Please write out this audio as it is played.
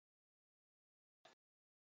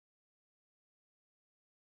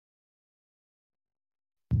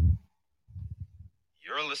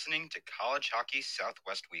You're listening to College Hockey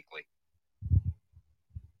Southwest Weekly.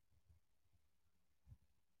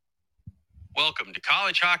 Welcome to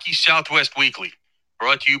College Hockey Southwest Weekly,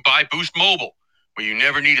 brought to you by Boost Mobile, where you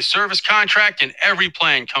never need a service contract and every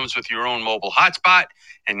plan comes with your own mobile hotspot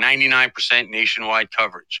and 99% nationwide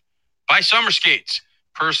coverage. By Summer Skates,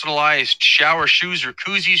 personalized shower shoes or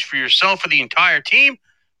koozies for yourself or the entire team.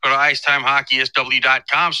 Go to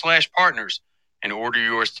IcetimeHockeySW.com/partners and order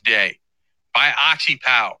yours today. By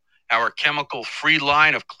OxyPow, our chemical-free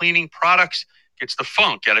line of cleaning products gets the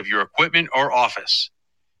funk out of your equipment or office.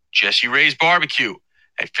 Jesse Ray's Barbecue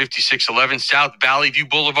at 5611 South Valley View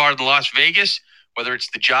Boulevard in Las Vegas. Whether it's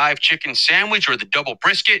the Jive Chicken Sandwich or the Double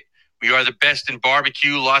Brisket, we are the best in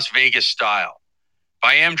barbecue Las Vegas style.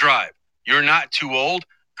 By M-Drive, you're not too old.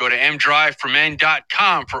 Go to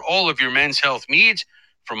mdriveformen.com for all of your men's health needs,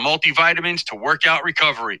 from multivitamins to workout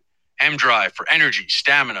recovery. M-Drive for energy,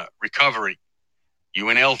 stamina, recovery.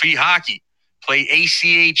 UNLV Hockey. Play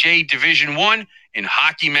ACHA Division I in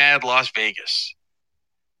Hockey Mad Las Vegas.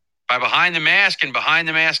 By Behind the Mask and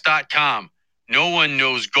BehindTheMask.com. No one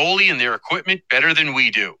knows goalie and their equipment better than we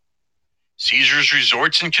do. Caesars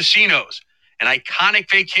Resorts and Casinos. An iconic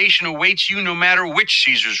vacation awaits you no matter which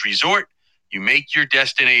Caesars resort you make your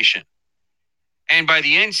destination. And by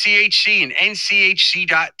the NCHC and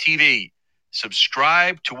NCHC.TV.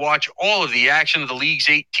 Subscribe to watch all of the action of the league's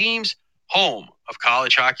 8 teams, home of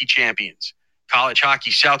college hockey champions. College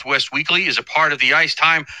Hockey Southwest Weekly is a part of the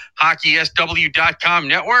IcetimeHockeySW.com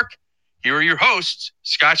network. Here are your hosts,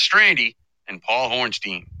 Scott Strandy and Paul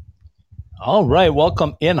Hornstein. All right,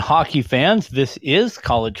 welcome in, hockey fans. This is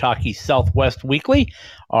College Hockey Southwest Weekly,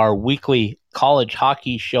 our weekly college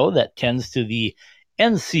hockey show that tends to the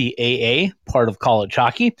NCAA part of college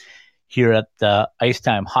hockey here at the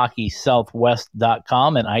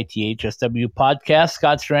IcetimeHockeySouthwest.com and ITHSW podcast.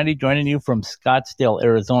 Scott Strandy joining you from Scottsdale,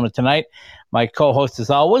 Arizona tonight. My co-host, as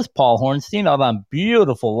always, Paul Hornstein, out on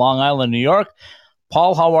beautiful Long Island, New York.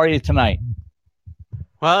 Paul, how are you tonight?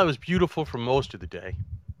 Well, it was beautiful for most of the day.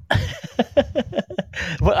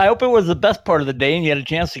 Well, I hope it was the best part of the day and you had a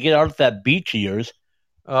chance to get out of that beach of yours.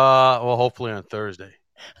 Well, hopefully on Thursday.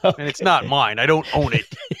 Okay. And it's not mine. I don't own it.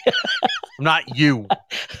 I'm not you.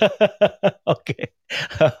 Okay.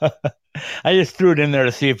 I just threw it in there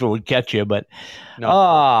to see if it would catch you, but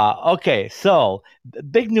no. Okay. So the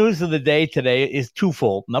big news of the day today is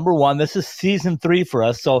twofold. Number one, this is season 3 for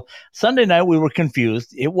us. So Sunday night we were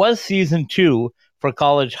confused. It was season 2 for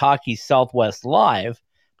College Hockey Southwest Live,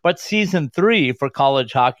 but season 3 for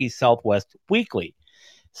College Hockey Southwest Weekly.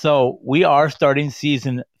 So we are starting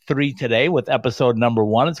season 3 today with episode number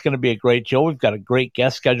 1. It's going to be a great show. We've got a great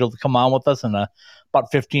guest scheduled to come on with us in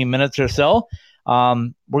about 15 minutes or so.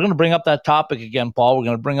 We're going to bring up that topic again, Paul. We're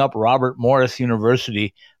going to bring up Robert Morris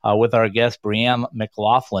University with our guest, Brianne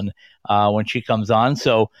McLaughlin, when she comes on.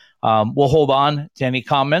 So we'll hold on to any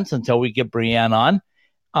comments until we get Brianne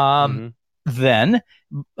on. Then,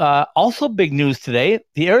 also big news today,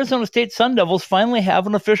 the Arizona State Sun Devils finally have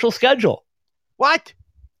an official schedule. What?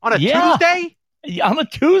 On a Tuesday? On a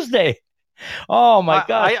Tuesday. Oh, my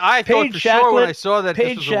God. I thought for sure when I saw that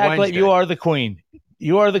Paige this was a Shacklet, Wednesday. you are the queen.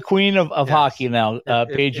 You are the queen of yes. hockey now,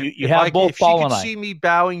 Paige. You have both Paul and I. If she could see me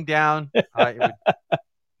bowing down, I would.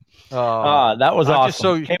 That was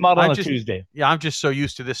awesome. Came out on a Tuesday. Yeah, I'm just so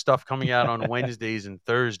used to this stuff coming out on Wednesdays and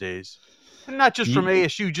Thursdays. And not just from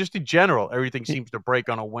ASU, just in general. Everything seems to break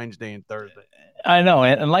on a Wednesday and Thursday. I know.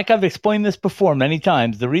 And like I've explained this before many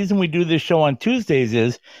times, the reason we do this show on Tuesdays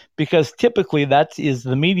is because typically that is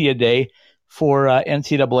the media day for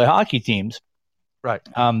NCAA hockey teams. Right.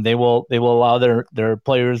 They will allow their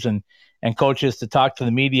players and coaches to talk to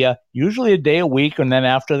the media, usually a day a week, and then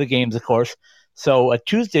after the games, of course. So a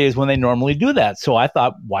Tuesday is when they normally do that. So I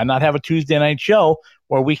thought, why not have a Tuesday night show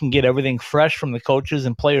where we can get everything fresh from the coaches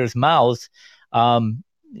and players' mouths from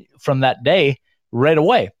that day right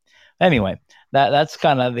away. Anyway, that's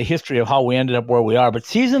kind of the history of how we ended up where we are. But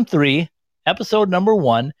season 3, episode number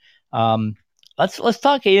 1. Let's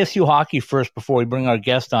talk ASU hockey first before we bring our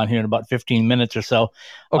guest on here in about 15 minutes or so.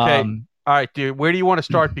 Okay. All right, dude. Where do you want to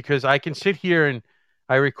start? Because I can sit here and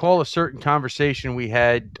I recall a certain conversation we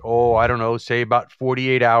had, say about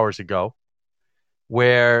 48 hours ago,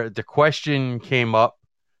 where the question came up,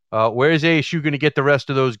 where is ASU going to get the rest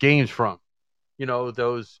of those games from? You know,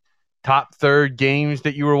 those top third games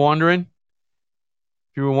that you were wondering?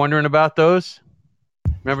 You were wondering about those?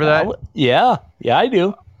 Remember that? Yeah, I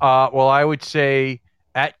do. Well, I would say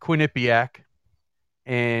at Quinnipiac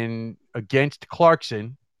and against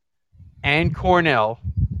Clarkson and Cornell.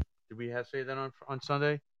 Did we say that on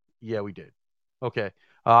Sunday? Yeah, we did. Okay.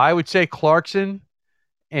 I would say Clarkson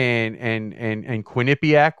and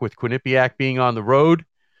Quinnipiac, with Quinnipiac being on the road,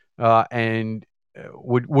 and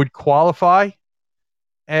would qualify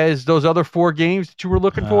as those other 4 games that you were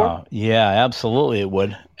looking for? Yeah, absolutely it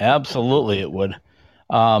would. Absolutely it would.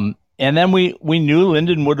 And then we knew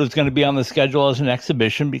Lindenwood was going to be on the schedule as an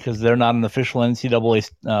exhibition because they're not an official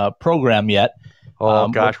NCAA program yet. Oh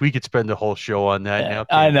gosh, we could spend the whole show on that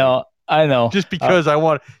now. I know. Just because I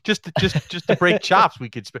want just to break chops, we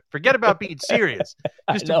could forget about being serious.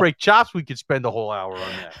 Just to break chops, we could spend the whole hour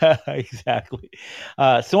on that. Exactly.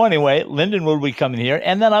 So anyway, Lindenwood will be coming here,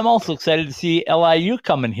 and then I'm also excited to see LIU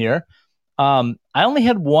coming here. I only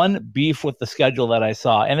had one beef with the schedule that I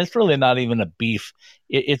saw, and it's really not even a beef.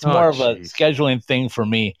 It's more of a scheduling thing for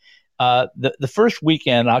me. The first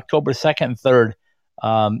weekend, October 2nd and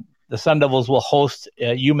 3rd, the Sun Devils will host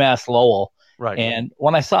UMass Lowell. Right. And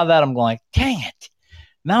when I saw that, I'm going, dang it.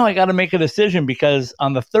 Now I got to make a decision because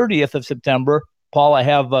on the 30th of September, Paul, I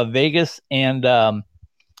have Vegas and the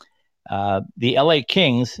LA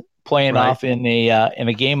Kings playing off in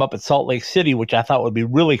a game up at Salt Lake City, which I thought would be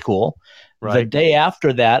really cool. Right. The day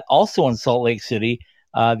after that, also in Salt Lake City,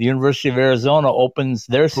 the University of Arizona opens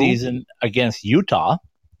their season against Utah.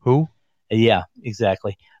 Who? Yeah,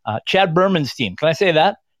 exactly. Chad Berman's team. Can I say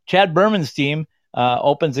that? Chad Berman's team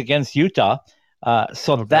opens against Utah.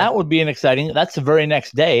 That would be an exciting. That's the very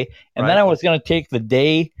next day. And then I was going to take the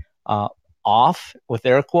day off, with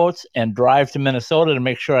air quotes, and drive to Minnesota to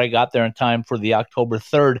make sure I got there in time for the October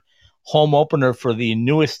 3rd home opener for the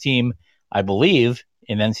newest team, I believe,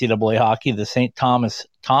 in NCAA hockey, the St. Thomas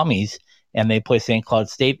Tommies, and they play St. Cloud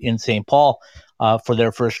State in St. Paul for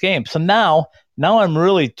their first game. So now I'm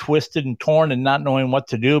really twisted and torn and not knowing what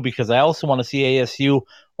to do because I also want to see ASU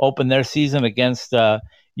open their season against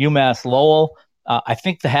UMass Lowell. I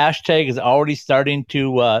think the hashtag is already starting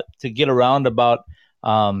to get around about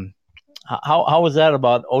how was that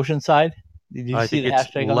about Oceanside? Did you see the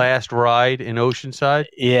hashtag? Last ride in Oceanside?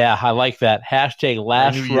 Yeah, I like that. Hashtag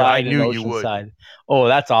last ride in Oceanside. Oh,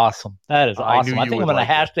 that's awesome. That is awesome. I think I'm going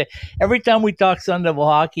to hashtag. Every time we talk Sun Devil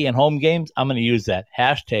hockey and home games, I'm going to use that.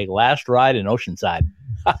 Hashtag last ride in Oceanside.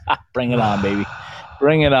 Bring it on, baby.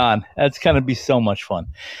 Bring it on. That's going to be so much fun.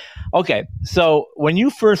 Okay, so when you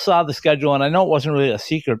first saw the schedule, and I know it wasn't really a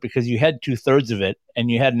secret because you had 2/3 of it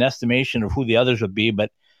and you had an estimation of who the others would be,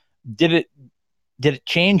 but did it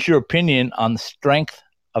change your opinion on the strength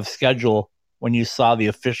of schedule when you saw the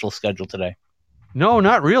official schedule today? No,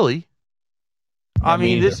 not really. I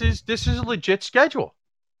mean, this is a legit schedule.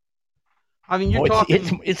 I mean, you're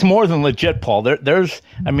talking. It's more than legit, Paul.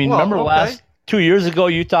 Remember last 2 years ago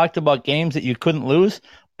you talked about games that you couldn't lose.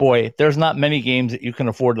 Boy, there's not many games that you can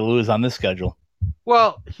afford to lose on this schedule.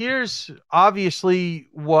 Well, here's obviously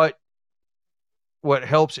what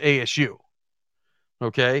helps ASU.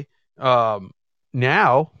 Okay.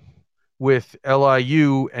 Now, with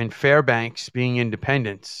LIU and Fairbanks being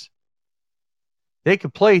independents, they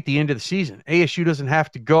could play at the end of the season. ASU doesn't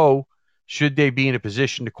have to go should they be in a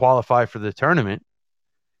position to qualify for the tournament.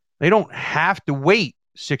 They don't have to wait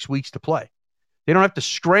 6 weeks to play. They don't have to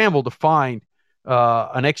scramble to find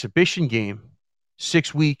an exhibition game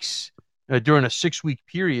 6 weeks during a 6-week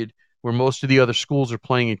period where most of the other schools are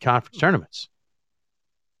playing in conference tournaments.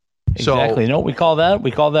 Exactly. You know what we call that?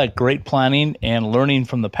 We call that great planning and learning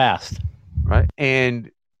from the past. Right.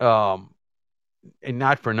 And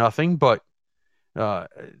not for nothing, but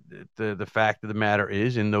the fact of the matter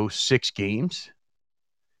is, in those 6 games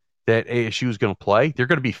that ASU is going to play, they're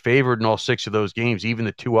going to be favored in all 6 of those games, even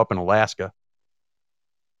the 2 up in Alaska.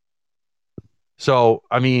 So,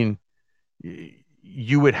 I mean,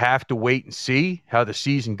 you would have to wait and see how the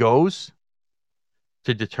season goes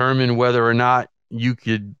to determine whether or not you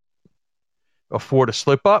could afford a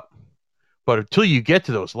slip up. But until you get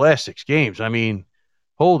to those last 6 games, I mean,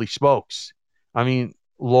 holy smokes. I mean,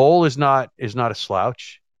 Lowell is not a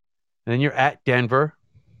slouch. And then you're at Denver.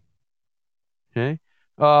 Okay.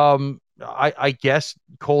 I guess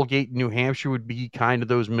Colgate and New Hampshire would be kind of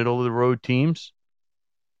those middle of the road teams.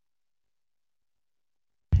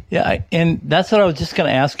 Yeah, and that's what I was just going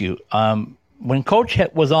to ask you. When Coach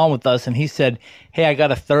was on with us and he said, hey, I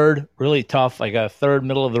got a third really tough. I got a third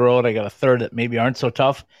middle of the road. I got a third that maybe aren't so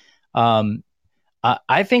tough.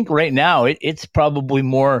 I think right now it's probably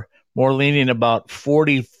more leaning about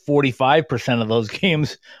 40-45% of those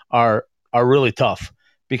games are really tough,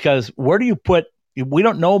 because where do you put? We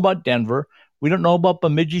don't know about Denver. We don't know about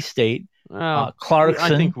Bemidji State,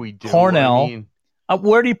 Clarkson, I think we do. Cornell. I mean,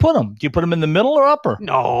 where do you put them? Do you put them in the middle or upper?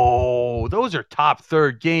 No, those are top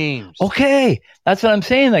third games. Okay, that's what I'm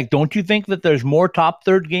saying. Like, don't you think that there's more top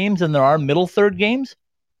third games than there are middle third games?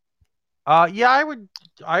 Yeah,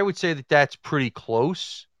 I would say that that's pretty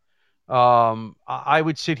close. I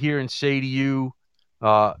would sit here and say to you,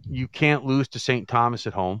 you can't lose to St. Thomas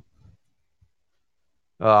at home.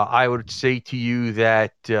 I would say to you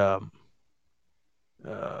that uh,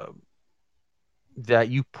 that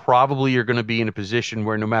you probably are going to be in a position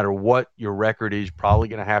where no matter what your record is, you're probably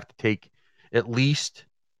going to have to take at least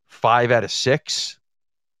 5 out of 6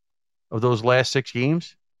 of those last 6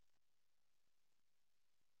 games.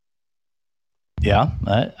 Yeah,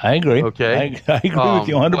 I agree. Okay. I agree with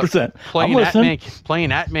you 100%.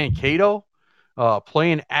 Playing at Mankato,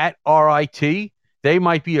 playing at RIT, they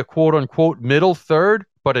might be a quote unquote middle third,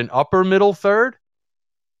 but an upper middle third.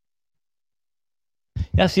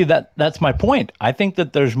 Yeah, see that's my point. I think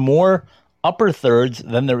that there's more upper thirds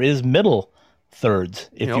than there is middle thirds,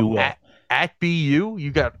 if you will. At BU,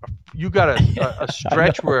 you got a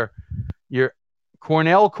stretch where you're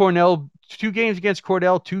Cornell, 2 games against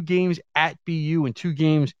Cornell, 2 games at BU, and 2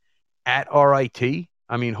 games at RIT.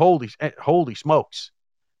 I mean, holy smokes!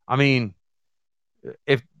 I mean,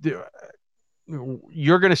 if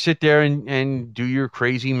you're going to sit there and do your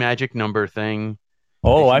crazy magic number thing.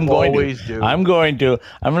 Oh, I'm going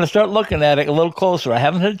to start looking at it a little closer. I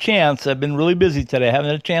haven't had a chance. I've been really busy today. I haven't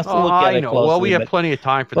had a chance to look at it closely. Well, we have plenty of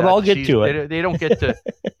time for that. But I'll get to it. They don't get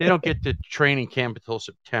to training camp until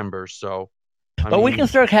September, so. We can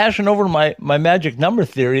start hashing over my magic number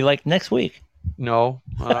theory like next week. No,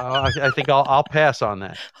 I think I'll pass on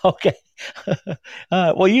that. Okay.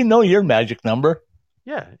 Well, you know your magic number.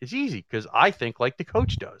 Yeah, it's easy because I think like the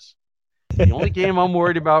coach does. The only game I'm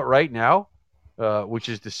worried about right now, which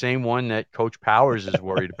is the same one that Coach Powers is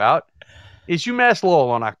worried about, is UMass Lowell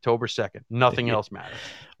on October 2nd. Nothing else matters.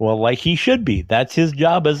 Well, like he should be. That's his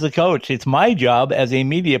job as the coach. It's my job as a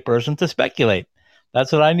media person to speculate.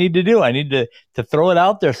 That's what I need to do. I need to throw it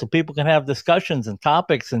out there so people can have discussions and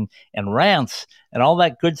topics and rants and all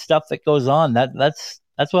that good stuff that goes on. That's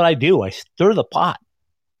what I do. I stir the pot.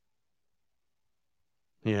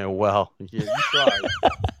 Yeah, well, you tried.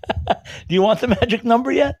 Do you want the magic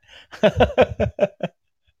number yet?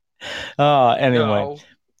 Anyway.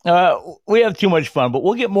 No. We have too much fun, but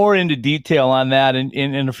we'll get more into detail on that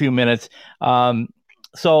in a few minutes.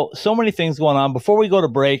 So many things going on. Before we go to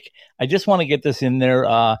break, I just want to get this in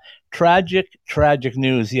there. Tragic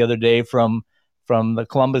news the other day from the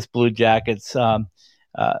Columbus Blue Jackets. The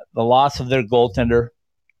loss of their goaltender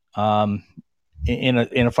in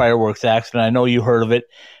a fireworks accident. I know you heard of it.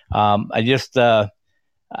 I just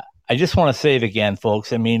want to say it again,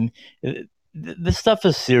 folks. I mean, this stuff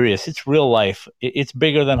is serious. It's real life. It's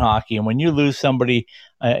bigger than hockey. And when you lose somebody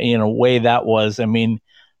in a way that was, I mean,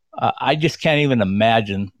 I just can't even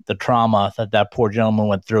imagine the trauma that poor gentleman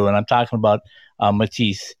went through. And I'm talking about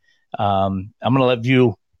Matisse. I'm going to let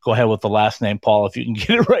you go ahead with the last name, Paul, if you can get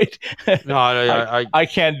it right. No, I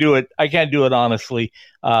can't do it. I can't do it honestly.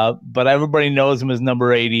 But everybody knows him as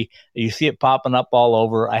number 80. You see it popping up all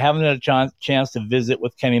over. I haven't had a chance to visit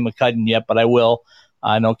with Kenny McCudden yet, but I will.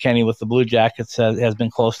 I know Kenny with the Blue Jackets has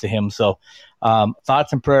been close to him. So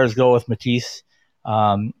thoughts and prayers go with Matisse.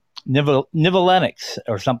 Nivolenix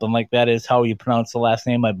or something like that is how you pronounce the last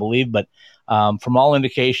name, I believe. But from all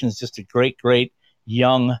indications, just a great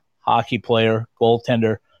young hockey player,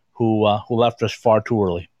 goaltender who left us far too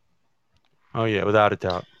early. Oh, yeah, without a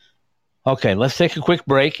doubt. Okay, let's take a quick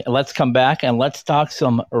break. Let's come back and let's talk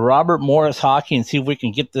some Robert Morris hockey and see if we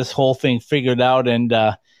can get this whole thing figured out and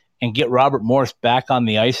get Robert Morris back on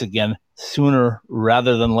the ice again sooner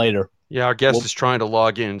rather than later. Yeah, our guest is trying to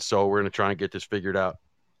log in, so we're going to try and get this figured out.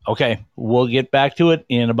 Okay, we'll get back to it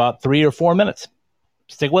in about 3 or 4 minutes.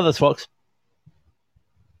 Stick with us, folks.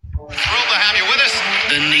 Thrilled to have you with us.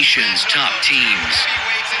 The nation's top teams.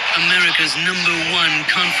 America's #1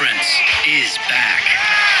 conference is back.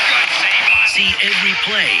 See every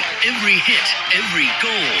play, every hit, every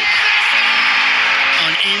goal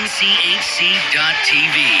on NCHC.TV.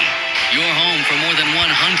 Your home for more than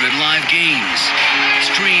 100 live games.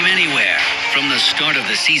 Stream anywhere from the start of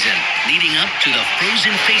the season, leading up to the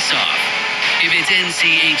Frozen Face-Off. If it's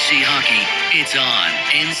NCHC hockey, it's on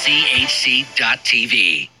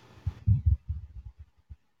NCHC.TV.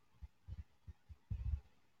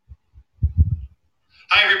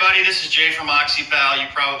 Hi everybody, this is Jay from OxyPal. You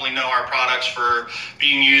probably know our products for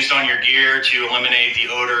being used on your gear to eliminate the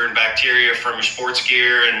odor and bacteria from your sports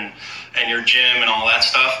gear and your gym and all that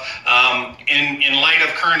stuff. In light of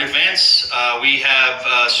current events, we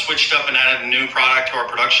have switched up and added a new product to our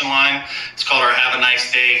production line. It's called our Have a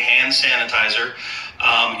Nice Day hand sanitizer.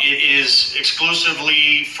 It is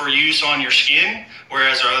exclusively for use on your skin,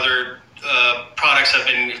 whereas our other products have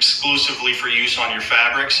been exclusively for use on your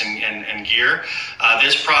fabrics and gear.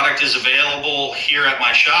 This product is available here at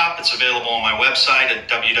my shop. It's available on my website at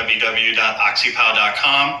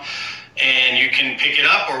www.oxypow.com, and you can pick it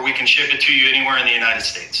up or we can ship it to you anywhere in the United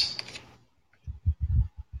States.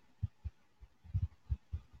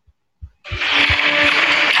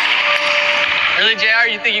 Really, JR?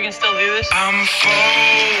 You think you can still do this? I'm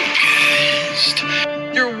focused.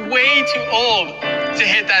 You're way too old to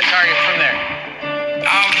hit that target from there.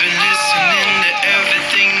 I've been listening to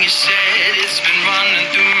everything you said. It's been running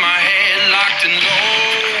through my head, locked and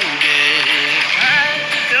loaded. All right,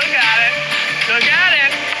 still got it. Still got it.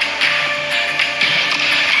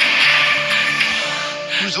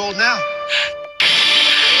 Who's old now?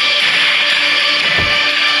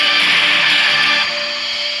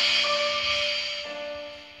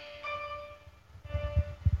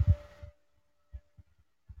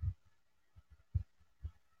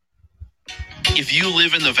 If you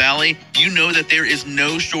live in the Valley, you know that there is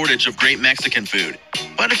no shortage of great Mexican food.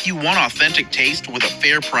 But if you want authentic taste with a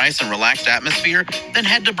fair price and relaxed atmosphere, then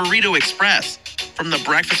head to Burrito Express. From the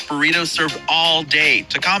breakfast burritos served all day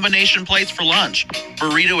to combination plates for lunch,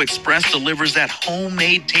 Burrito Express delivers that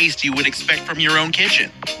homemade taste you would expect from your own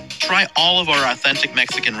kitchen. Try all of our authentic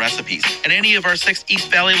Mexican recipes at any of our 6 East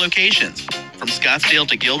Valley locations, from Scottsdale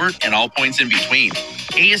to Gilbert and all points in between.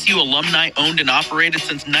 ASU alumni owned and operated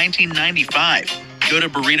since 1995. Go to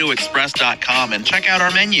burritoexpress.com and check out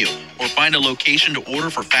our menu or find a location to order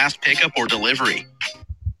for fast pickup or delivery.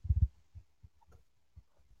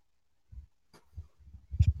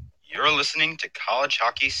 You're listening to College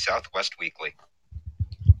Hockey Southwest Weekly.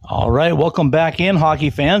 All right, welcome back in, hockey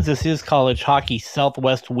fans. This is College Hockey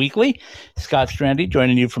Southwest Weekly. Scott Strandy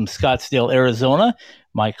joining you from Scottsdale, Arizona.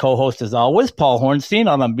 My co-host, as always, Paul Hornstein,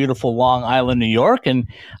 out on beautiful Long Island, New York. And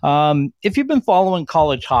if you've been following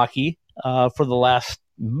college hockey for the last,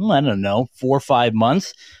 4 or 5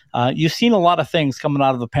 months, you've seen a lot of things coming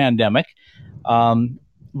out of the pandemic. One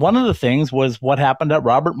of the things was what happened at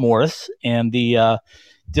Robert Morris and the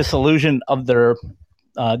dissolution of their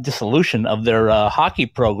hockey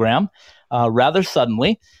program rather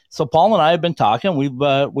suddenly. So Paul and I have been talking.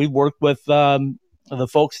 We've worked with the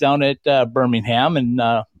folks down at Birmingham and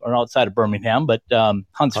or outside of Birmingham, but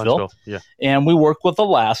Huntsville. Yeah. And we worked with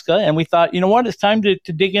Alaska, and we thought, you know what, it's time to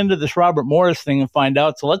dig into this Robert Morris thing and find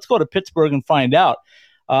out. So let's go to Pittsburgh and find out.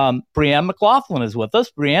 Brianne McLaughlin is with us.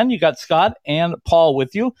 Brianne, you got Scott and Paul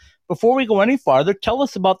with you. Before we go any farther, tell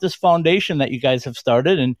us about this foundation that you guys have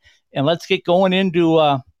started, and let's get going into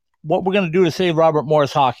what we're going to do to save Robert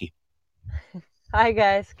Morris hockey. Hi,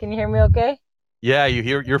 guys. Can you hear me okay? Yeah,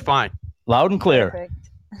 you're fine. Loud and clear. Perfect.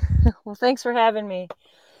 Well, thanks for having me.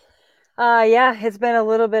 Yeah, it's been a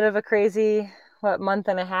little bit of a crazy, month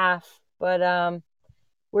and a half, but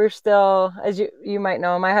we're still, as you might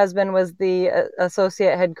know, my husband was the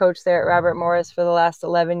associate head coach there at Robert Morris for the last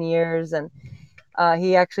 11 years, and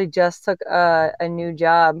he actually just took a new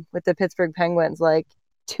job with the Pittsburgh Penguins,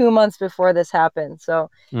 2 months before this happened.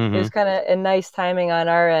 So It was kind of a nice timing on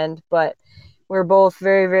our end, but we're both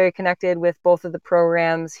very, very connected with both of the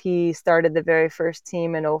programs. He started the very first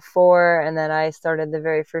team in 2004, and then I started the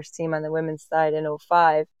very first team on the women's side in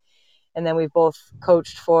 2005. And then we've both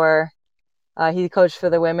coached for, he coached for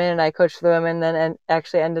the women and I coached for the women, and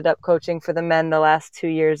actually ended up coaching for the men the last 2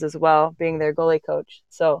 years as well, being their goalie coach.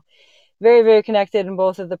 So very, very connected in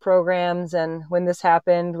both of the programs. And when this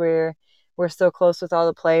happened, we're still close with all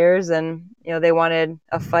the players, and, they wanted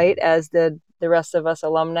a fight, as did the rest of us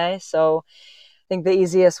alumni. So I think the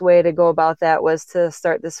easiest way to go about that was to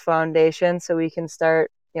start this foundation so we can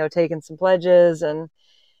start, taking some pledges and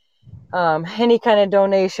any kind of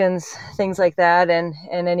donations, things like that, and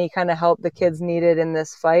any kind of help the kids needed in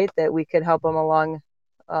this fight, that we could help them along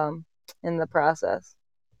in the process.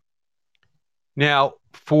 Now,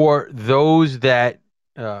 for those that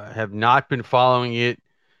have not been following it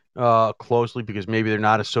closely because maybe they're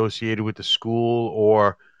not associated with the school,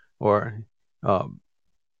 or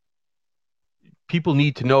people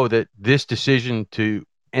need to know that this decision to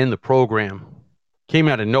end the program came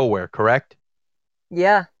out of nowhere, correct?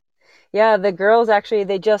 Yeah. Yeah, the girls actually,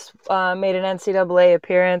 they just made an NCAA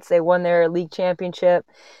appearance. They won their league championship,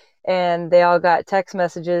 and they all got text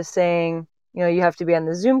messages saying, you have to be on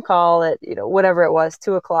the Zoom call at, whatever it was,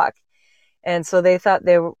 2:00. And so they thought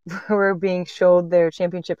they were being showed their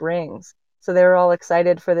championship rings. So they were all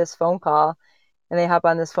excited for this phone call, and they hop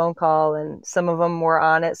on this phone call, and some of them were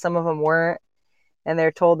on it, some of them weren't. And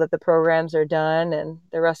they're told that the programs are done, and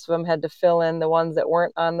the rest of them had to fill in the ones that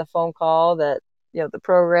weren't on the phone call, that, the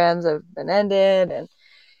programs have been ended, and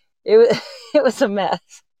it was a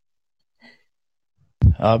mess.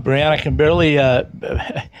 Brianna,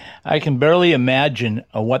 I can barely imagine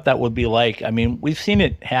what that would be like. I mean, we've seen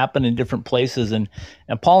it happen in different places, and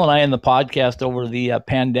Paul and I in the podcast over the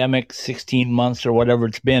pandemic, 16 months or whatever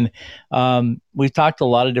it's been, we've talked to a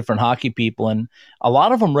lot of different hockey people, and a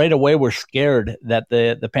lot of them right away were scared that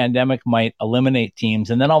the pandemic might eliminate teams,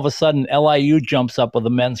 and then all of a sudden LIU jumps up with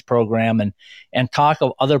a men's program and talk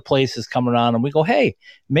of other places coming around, and we go, hey,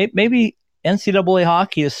 maybe NCAA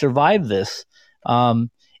hockey has survived this.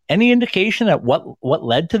 Any indication at what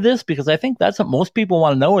led to this? Because I think that's what most people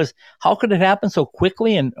want to know is how could it happen so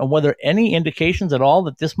quickly, and whether any indications at all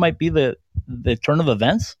that this might be the turn of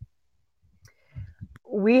events?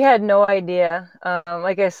 We had no idea.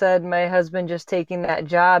 Like I said, my husband just taking that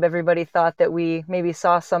job, everybody thought that we maybe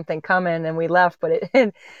saw something coming and we left, but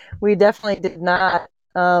we definitely did not.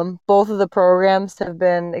 Both of the programs have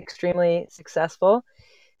been extremely successful,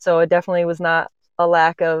 so it definitely was not a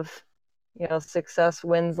lack of success,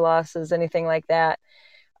 wins, losses, anything like that.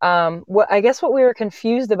 What we were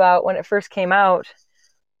confused about when it first came out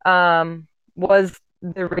was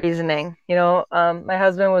the reasoning. My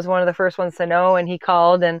husband was one of the first ones to know, and he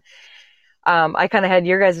called, and I kind of had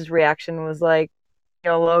your guys' reaction was like,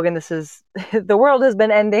 Logan, this is the world has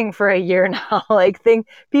been ending for a year now.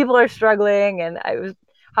 People are struggling, and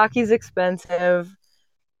hockey's expensive.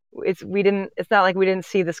 It's not like we didn't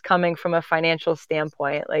see this coming from a financial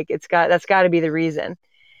standpoint. That's got to be the reason.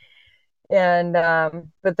 And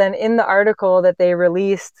but then in the article that they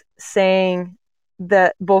released saying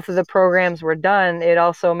that both of the programs were done, it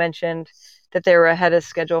also mentioned that they were ahead of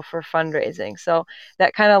schedule for fundraising. So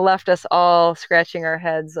that kind of left us all scratching our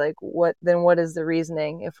heads, like what is the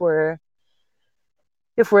reasoning if we're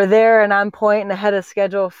there and on point and ahead of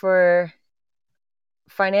schedule for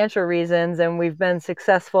financial reasons, and we've been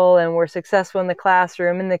successful and we're successful in the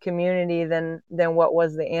classroom, in the community, then what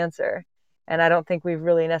was the answer? And I don't think we've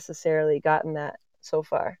really necessarily gotten that so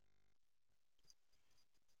far.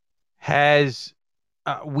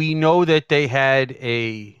 We know that they had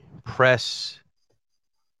a press,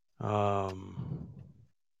 I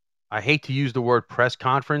hate to use the word press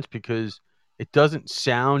conference because it doesn't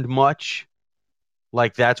sound much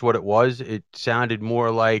like that's what it was. It sounded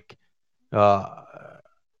more like,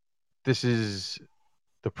 this is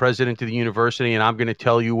the president of the university, and I'm going to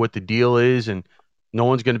tell you what the deal is, and no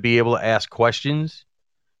one's going to be able to ask questions.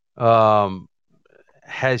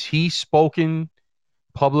 Has he spoken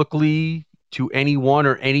publicly to anyone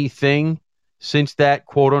or anything since that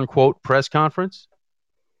quote unquote press conference?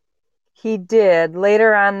 He did.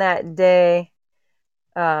 Later on that day,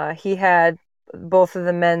 he had both of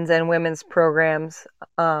the men's and women's programs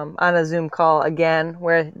on a Zoom call again,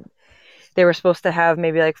 where they were supposed to have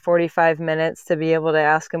maybe like 45 minutes to be able to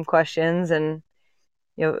ask him questions. And,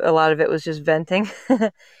 a lot of it was just venting.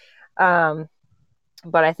 But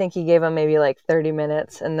I think he gave them maybe like 30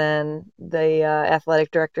 minutes. And then the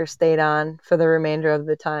athletic director stayed on for the remainder of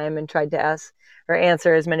the time and tried to ask or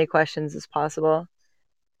answer as many questions as possible.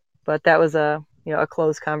 But that was a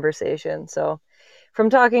closed conversation. So from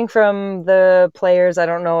talking from the players, I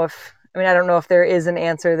don't know if there is an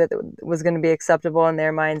answer that was going to be acceptable in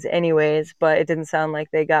their minds anyways, but it didn't sound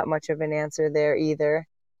like they got much of an answer there either.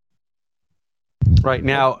 Right.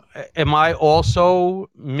 Now, am I also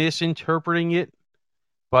misinterpreting it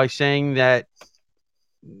by saying that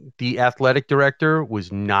the athletic director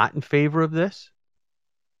was not in favor of this?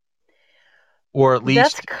 Or at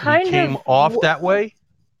least he came off that way?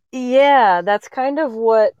 Yeah, that's kind of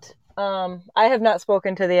what I have not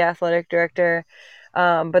spoken to the athletic director.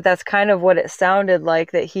 But that's kind of what it sounded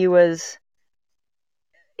like, that he was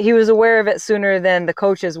aware of it sooner than the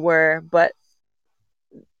coaches were, but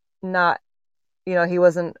not, he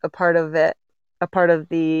wasn't a part of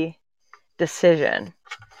the decision.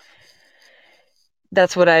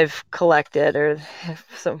 That's what I've collected, or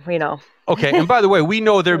Okay. And by the way, we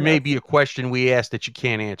know there may be a question we asked that you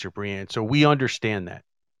can't answer, Brianne. So we understand that.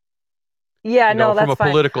 Yeah, no, that's from a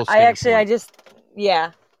fine. political standpoint.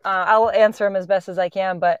 I'll answer them as best as I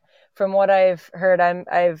can, but from what I've heard,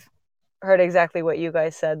 I've heard exactly what you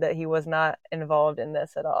guys said, that he was not involved in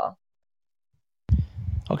this at all.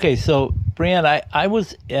 Okay, so Brianne, I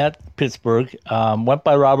was at Pittsburgh, went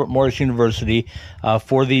by Robert Morris University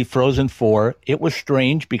for the Frozen Four. It was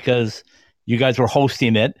strange because you guys were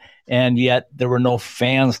hosting it, and yet there were no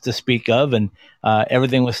fans to speak of, and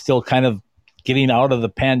everything was still kind of getting out of the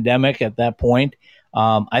pandemic at that point.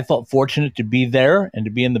 I felt fortunate to be there and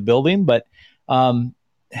to be in the building, but I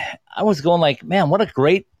was going like, man, what a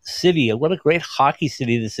great city, what a great hockey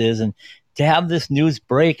city this is, and to have this news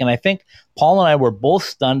break. And I think Paul and I were both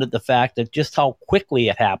stunned at the fact that just how quickly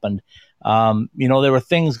it happened. There were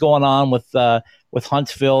things going on with with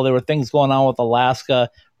Huntsville. There were things going on with Alaska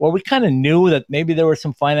where we kind of knew that maybe there were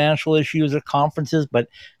some financial issues or conferences. But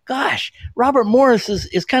gosh, Robert Morris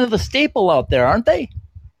is kind of the staple out there, aren't they?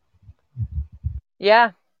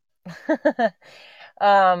 Yeah.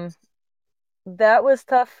 That was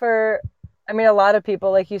tough for, I mean, a lot of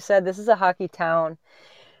people. Like you said, this is a hockey town.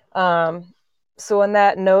 So when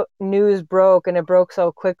that news broke, and it broke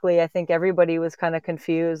so quickly, I think everybody was kind of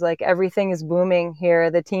confused. Like, everything is booming here.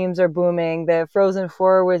 The teams are booming. The Frozen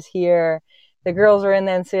Four was here. The girls are in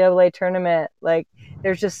the NCAA tournament. Like,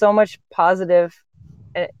 there's just so much positive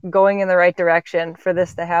going in the right direction. For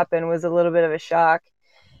this to happen was a little bit of a shock.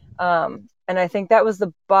 And I think that was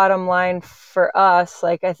the bottom line for us.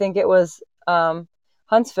 Like, I think it was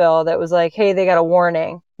Huntsville that was like, hey, they got a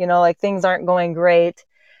warning, like, things aren't going great.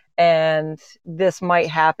 And this might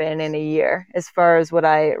happen in a year. As far as what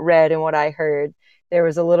I read and what I heard, there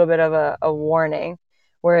was a little bit of a warning,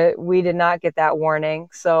 where we did not get that warning.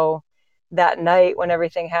 So that night when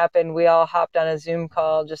everything happened, we all hopped on a Zoom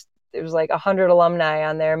call. It was like 100 alumni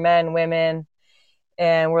on there, men, women.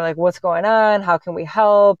 And we're like, what's going on? How can we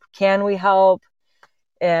help? Can we help?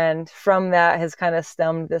 And from that has kind of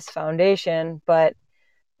stemmed this foundation. But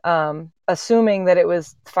assuming that it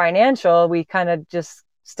was financial, we kind of just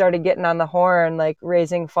started getting on the horn, like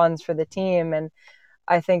raising funds for the team. And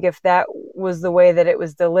I think if that was the way that it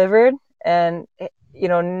was delivered, and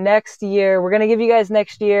next year, we're going to give you guys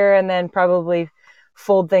next year and then probably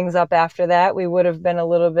fold things up after that, we would have been a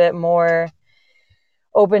little bit more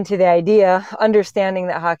open to the idea, understanding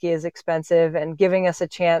that hockey is expensive and giving us a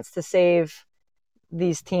chance to save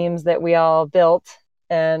these teams that we all built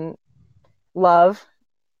and love.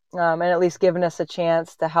 And at least giving us a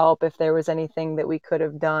chance to help if there was anything that we could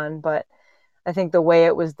have done. But I think the way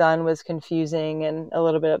it was done was confusing and a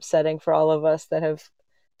little bit upsetting for all of us that have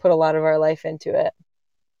put a lot of our life into it.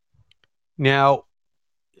 Now,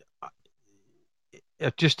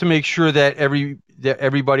 just to make sure that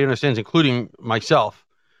everybody understands, including myself,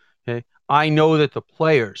 okay, I know that the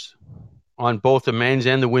players on both the men's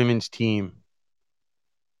and the women's team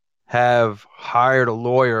have hired a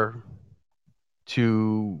lawyer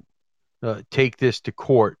to take this to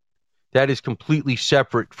court. That is completely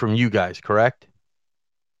separate from you guys, correct?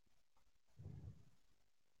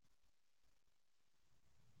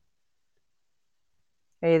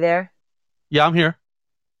 Are you there? Yeah, I'm here.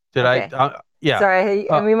 Did okay. Yeah. Sorry,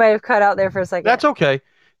 we might have cut out there for a second. That's okay.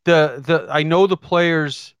 I know the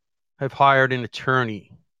players have hired an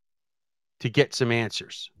attorney to get some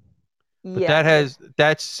answers. But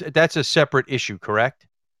that's a separate issue, correct?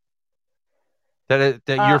 That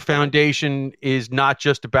your foundation is not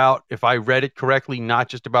just about, if I read it correctly, not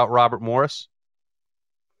just about Robert Morris?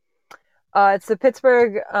 It's the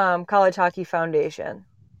Pittsburgh College Hockey Foundation.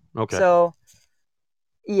 Okay. So,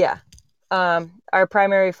 yeah. Our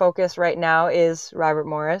primary focus right now is Robert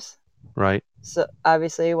Morris. Right. So,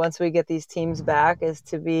 obviously, once we get these teams back, is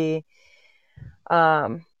to be,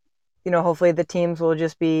 hopefully the teams will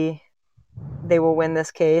just be, they will win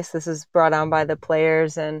this case. This is brought on by the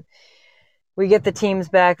players, and we get the teams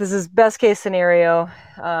back. This is best case scenario.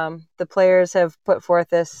 The players have put forth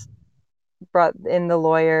this, brought in the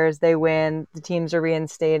lawyers. They win. The teams are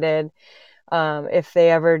reinstated. If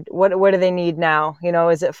they ever, what do they need now?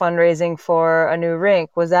 Is it fundraising for a new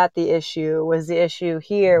rink? Was that the issue? Was the issue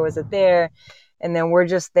here? Was it there? And then we're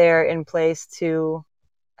just there in place to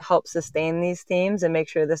help sustain these teams and make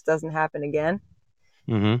sure this doesn't happen again.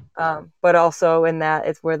 Mm-hmm. But also in that,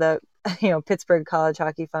 it's where the Pittsburgh College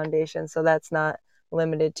Hockey Foundation, so that's not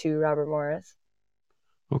limited to Robert Morris.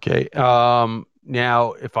 Okay.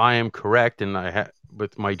 Now, if I am correct, and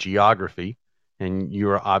with my geography, and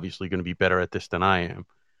you're obviously going to be better at this than I am,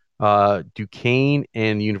 Duquesne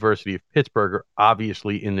and the University of Pittsburgh are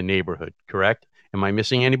obviously in the neighborhood, correct? Am I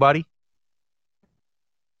missing anybody?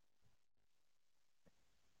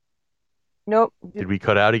 Nope. Did we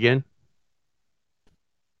cut out again?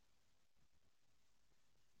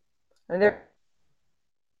 Yeah,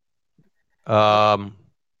 I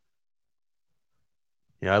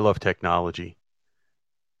love technology.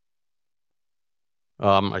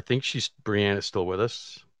 I think Brianna's still with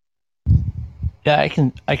us. Yeah,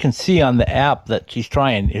 I can see on the app that she's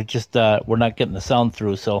trying. It just we're not getting the sound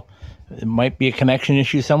through, so it might be a connection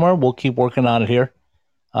issue somewhere. We'll keep working on it here.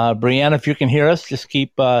 Brianna, if you can hear us, just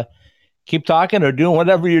keep talking or doing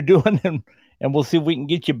whatever you're doing, and we'll see if we can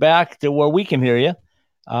get you back to where we can hear you.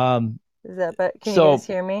 Is that better? Can you guys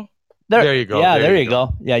hear me? There you go. Yeah, there you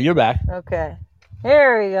go. Yeah, you're back. Okay.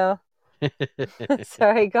 Here we go.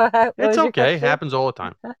 Sorry, go ahead. It's okay. It happens all the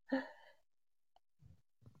time.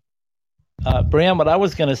 Brian, what I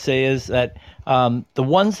was going to say is that the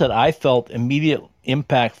ones that I felt immediate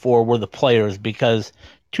impact for were the players because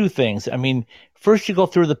two things. I mean, first you go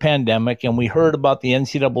through the pandemic, and we heard about the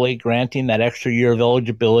NCAA granting that extra year of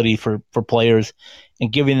eligibility for players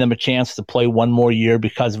and giving them a chance to play one more year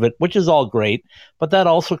because of it, which is all great. But that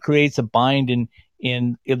also creates a bind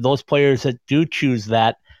in those players that do choose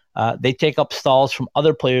that. They take up stalls from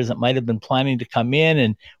other players that might have been planning to come in,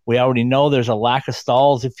 and we already know there's a lack of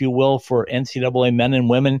stalls, if you will, for NCAA men and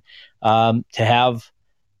women to have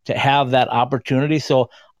that opportunity. So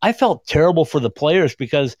I felt terrible for the players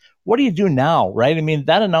because what do you do now, right? I mean,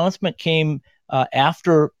 that announcement came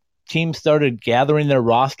after teams started gathering their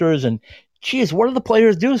rosters, and geez, what do the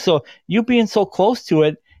players do? So you being so close to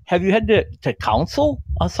it, have you had to counsel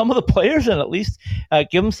some of the players and at least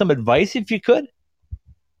give them some advice if you could?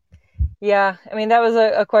 Yeah, I mean, that was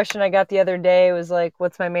a question I got the other day. It was like,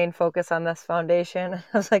 what's my main focus on this foundation?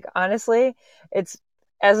 I was like, honestly, it's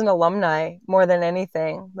as an alumni more than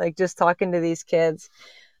anything, like just talking to these kids.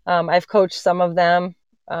 I've coached some of them.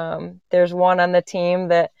 There's one on the team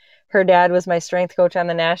that her dad was my strength coach on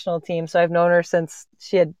the national team. So I've known her since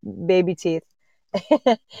she had baby teeth.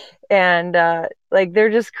 And like,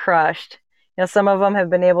 they're just crushed. You know, some of them have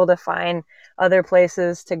been able to find other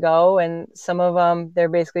places to go, and some of them, they're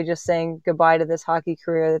basically just saying goodbye to this hockey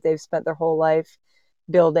career that they've spent their whole life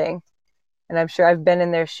building. And I'm sure I've been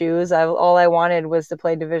in their shoes. All I wanted was to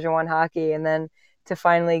play Division I hockey, and then to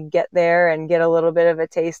finally get there and get a little bit of a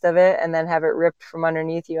taste of it and then have it ripped from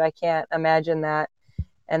underneath you. I can't imagine that.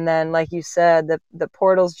 And then, like you said, the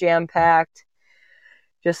portal's jam-packed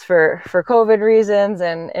just for COVID reasons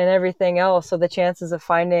and everything else. So the chances of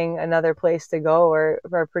finding another place to go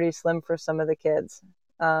are pretty slim for some of the kids.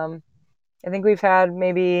 I think we've had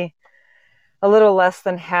maybe a little less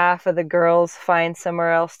than half of the girls find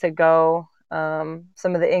somewhere else to go.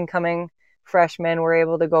 Some of the incoming freshmen were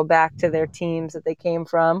able to go back to their teams that they came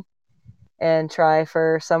from and try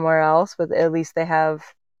for somewhere else, but at least they have,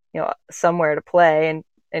 you know, somewhere to play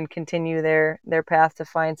and continue their path to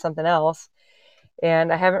find something else.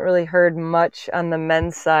 And I haven't really heard much on the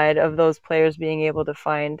men's side of those players being able to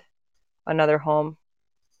find another home.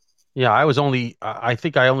 Yeah, I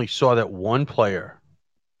think I only saw that one player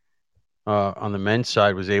on the men's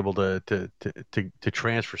side was able to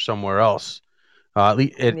transfer somewhere else.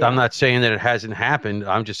 I'm not saying that it hasn't happened.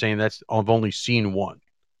 I'm just saying I've only seen one.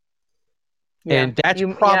 Yeah, and that's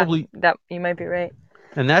probably that you might be right.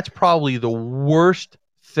 And that's probably the worst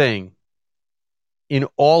thing in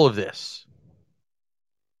all of this.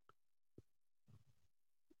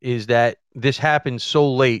 Is that this happened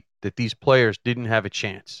so late that these players didn't have a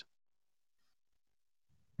chance.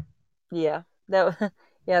 Yeah, that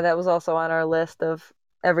was also on our list of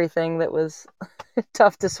everything that was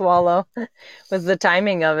tough to swallow was the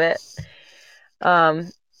timing of it.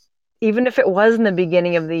 Even if it was in the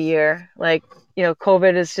beginning of the year, like, you know,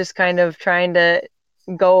 COVID is just kind of trying to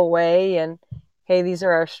go away and, hey, these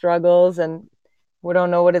are our struggles and we don't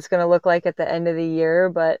know what it's going to look like at the end of the year,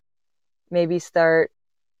 but maybe start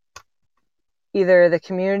either the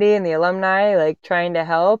community and the alumni like trying to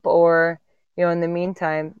help, or, you know, in the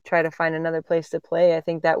meantime, try to find another place to play. I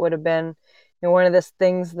think that would have been, you know, one of the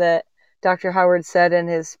things that Dr. Howard said in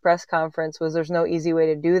his press conference was there's no easy way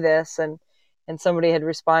to do this. And somebody had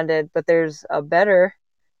responded, but there's a better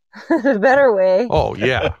way. Oh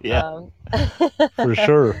yeah. Yeah. For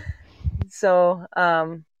sure. So,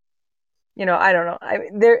 you know, I don't know.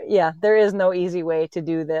 There is no easy way to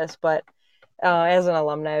do this, but as an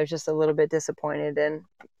alumni, I was just a little bit disappointed in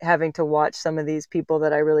having to watch some of these people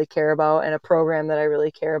that I really care about and a program that I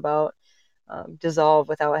really care about dissolve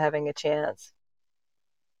without having a chance.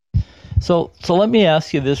 So let me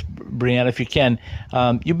ask you this, Brianna, if you can.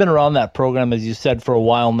 You've been around that program, as you said, for a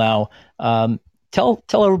while now. Tell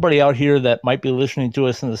everybody out here that might be listening to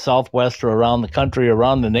us in the Southwest or around the country,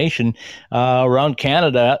 around the nation, around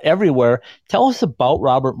Canada, everywhere. Tell us about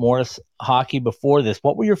Robert Morris Hockey before this.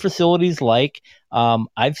 What were your facilities like?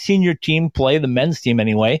 I've seen your team play, the men's team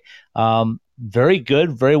anyway. Very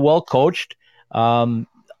good, very well coached. So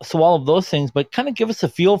all of those things, but kind of give us a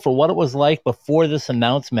feel for what it was like before this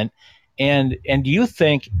announcement. And do you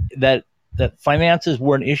think that finances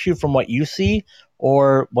were an issue from what you see,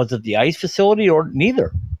 or was it the ice facility, or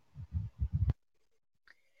neither?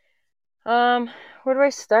 Where do I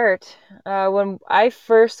start? When I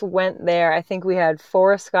first went there, I think we had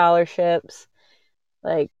 4 scholarships.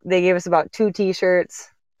 Like, they gave us about 2 T-shirts.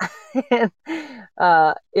 And,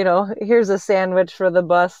 you know, here's a sandwich for the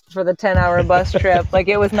 10-hour bus trip. Like,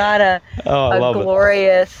 it was not a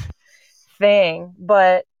glorious thing.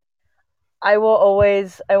 But I will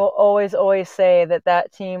always say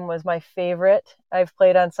that team was my favorite. I've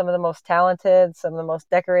played on some of the most talented, some of the most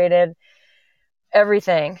decorated,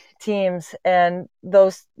 everything teams, and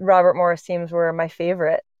those Robert Morris teams were my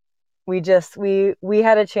favorite. We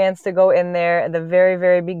had a chance to go in there at the very,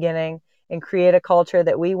 very beginning and create a culture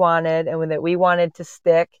that we wanted and that we wanted to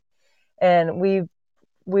stick. And we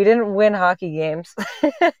didn't win hockey games,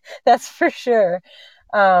 that's for sure.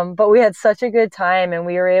 But we had such a good time, and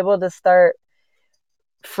we were able to start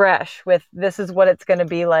fresh with, this is what it's going to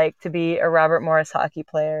be like to be a Robert Morris hockey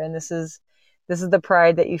player, and this is the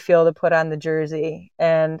pride that you feel to put on the jersey.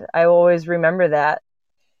 And I always remember that.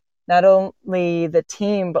 Not only the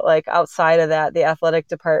team, but like outside of that, the athletic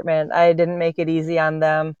department, I didn't make it easy on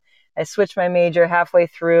them. I switched my major halfway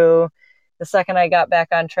through. The second I got back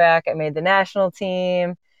on track, I made the national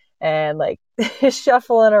team, and like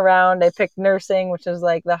shuffling around, I picked nursing, which is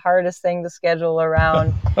like the hardest thing to schedule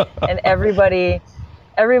around. And everybody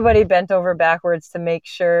bent over backwards to make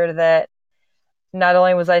sure that not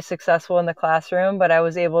only was I successful in the classroom, but I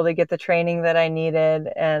was able to get the training that I needed,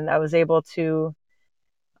 and I was able to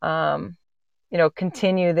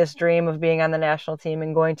continue this dream of being on the national team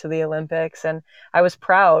and going to the Olympics. And I was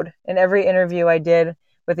proud in every interview I did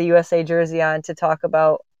with the USA jersey on to talk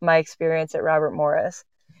about my experience at Robert Morris.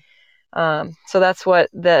 So that's what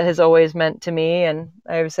that has always meant to me. And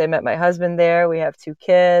I obviously met my husband there. We have 2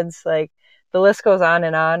 kids. Like, the list goes on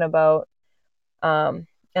and on about, and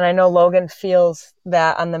I know Logan feels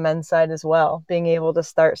that on the men's side as well, being able to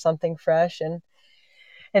start something fresh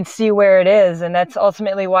and see where it is. And that's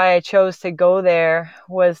ultimately why I chose to go there,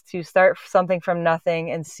 was to start something from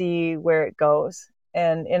nothing and see where it goes.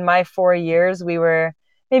 And in my 4 years, we were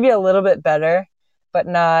maybe a little bit better, but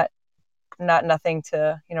not nothing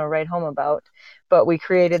to, write home about. But we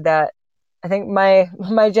created that. I think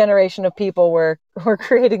my generation of people were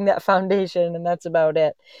creating that foundation, and that's about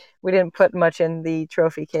it. We didn't put much in the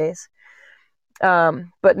trophy case.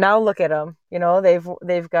 But now look at them.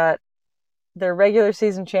 They've got their regular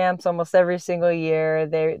season champs almost every single year.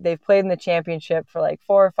 They've played in the championship for like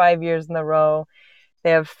 4 or 5 years in a row. They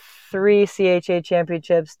have 3 CHA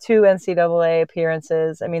championships, 2 NCAA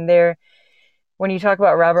appearances. I mean, when you talk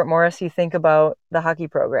about Robert Morris, you think about the hockey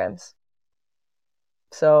programs.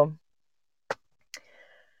 So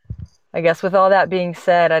I guess with all that being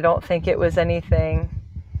said, I don't think it was anything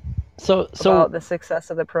about the success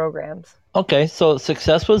of the programs. Okay, so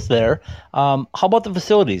success was there. How about the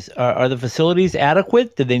facilities? Are the facilities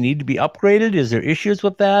adequate? Do they need to be upgraded? Is there issues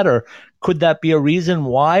with that, or could that be a reason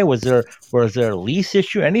why? Was there a lease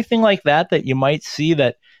issue? Anything like that you might see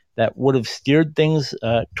that would have steered things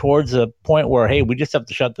towards a point where, hey, we just have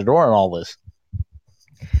to shut the door on all this?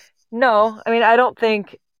 No, I mean, I don't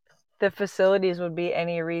think the facilities would be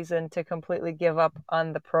any reason to completely give up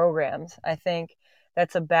on the programs. I think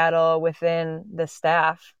that's a battle within the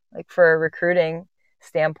staff, like for a recruiting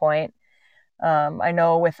standpoint. I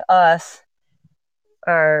know with us,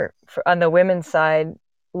 on the women's side,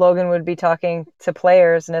 Logan would be talking to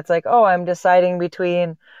players, and it's like, oh, I'm deciding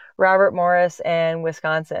between Robert Morris and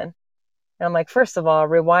Wisconsin. And I'm like, first of all,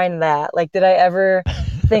 rewind that. Like, did I ever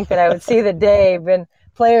think that I would see the day when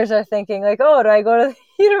players are thinking like, oh, do I go to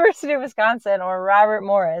the University of Wisconsin or Robert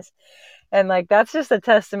Morris? And like, that's just a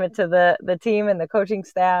testament to the team and the coaching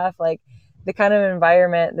staff. Like, the kind of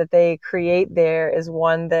environment that they create there is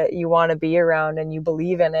one that you want to be around, and you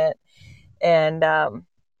believe in it. And,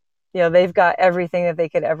 they've got everything that they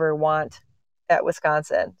could ever want at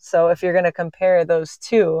Wisconsin. So if you're going to compare those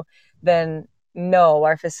two, then no,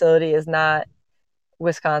 our facility is not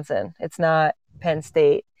Wisconsin. It's not Penn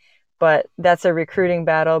State. But that's a recruiting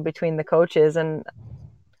battle between the coaches, and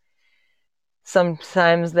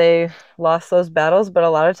sometimes they lost those battles, but a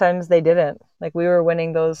lot of times they didn't. Like, we were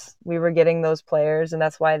getting those players, and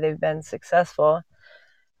that's why they've been successful.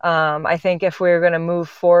 I think if we're going to move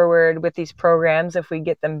forward with these programs, if we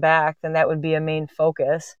get them back, then that would be a main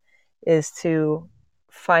focus, is to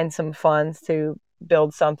find some funds to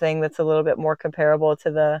build something that's a little bit more comparable to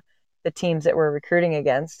the teams that we're recruiting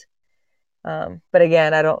against. But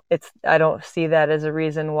again, I don't see that as a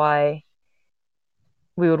reason why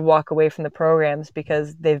we would walk away from the programs,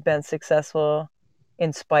 because they've been successful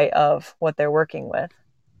in spite of what they're working with.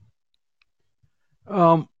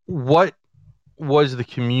 What was the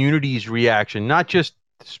community's reaction? Not just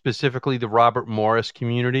specifically the Robert Morris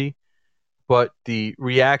community, but the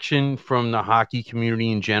reaction from the hockey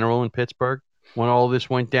community in general in Pittsburgh when all this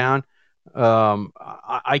went down.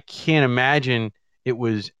 I can't imagine it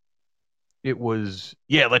was,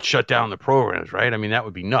 yeah, let's shut down the programs, right? I mean, that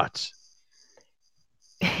would be nuts.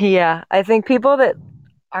 Yeah, I think people that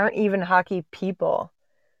aren't even hockey people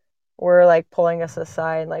were like pulling us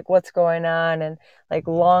aside, like what's going on, and like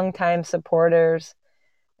longtime supporters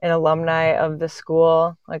and alumni of the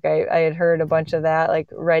school. Like I had heard a bunch of that, like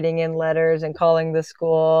writing in letters and calling the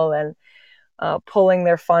school and pulling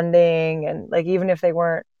their funding. And like, even if they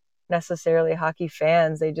weren't necessarily hockey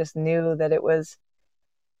fans, they just knew that it was,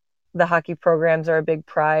 the hockey programs are a big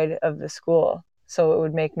pride of the school. So it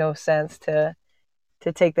would make no sense to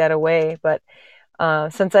take that away. But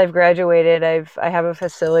since I've graduated, I have a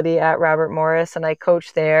facility at Robert Morris and I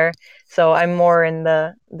coach there. So I'm more in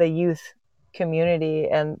the youth community,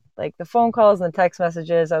 and like the phone calls and the text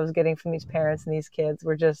messages I was getting from these parents and these kids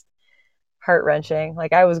were just heart-wrenching.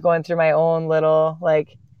 Like I was going through my own little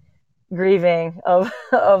like grieving of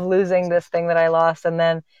losing this thing that I lost, and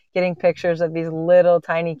then getting pictures of these little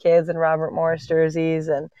tiny kids in Robert Morris jerseys,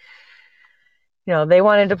 and they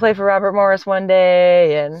wanted to play for Robert Morris one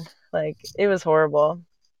day, and like it was horrible.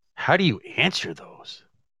 How do you answer those?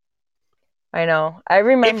 I know. I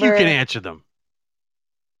remember, if you can answer them.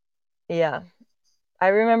 Yeah. I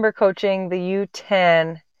remember coaching the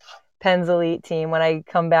U10 Penn's Elite team when I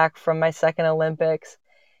come back from my second Olympics,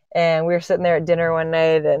 and we were sitting there at dinner one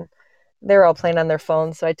night and they were all playing on their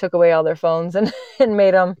phones. So I took away all their phones and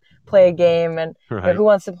made them play a game, and who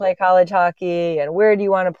wants to play college hockey and where do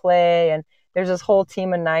you want to play? And there's this whole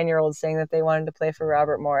team of 9-year-olds saying that they wanted to play for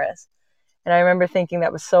Robert Morris. And I remember thinking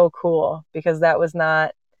that was so cool, because that was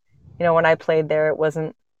not, when I played there, it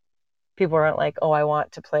wasn't, people weren't like, oh, I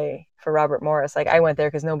want to play for Robert Morris. Like I went there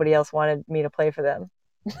because nobody else wanted me to play for them.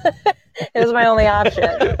 It was my only option.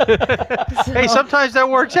 Hey, sometimes that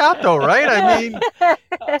works out though, right? I mean,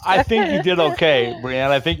 I think you did okay, Brianne.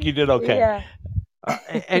 I think you did okay. Yeah.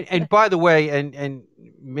 And by the way, and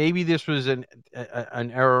maybe this was an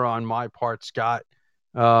error on my part, Scott.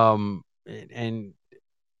 And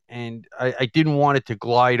I didn't want it to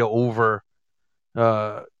glide over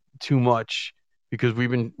too much, because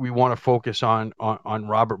we want to focus on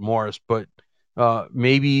Robert Morris, but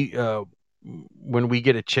maybe when we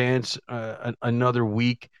get a chance another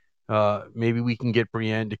week, maybe we can get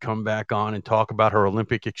Brianne to come back on and talk about her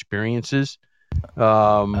Olympic experiences.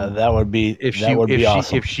 That would be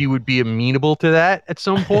awesome. If she would be amenable to that at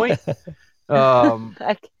some point.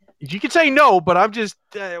 You could say no, but I'm just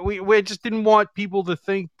we just didn't want people to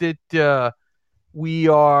think that we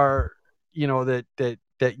are,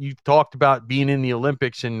 that you've talked about being in the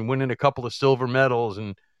Olympics and winning a couple of silver medals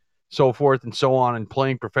and so forth and so on and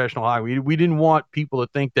playing professional hockey. We didn't want people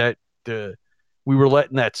to think that we were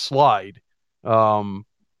letting that slide,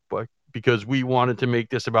 but because we wanted to make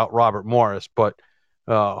this about Robert Morris. But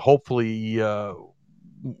hopefully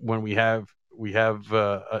when we have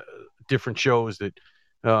different shows that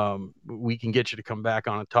we can get you to come back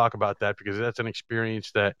on and talk about that, because that's an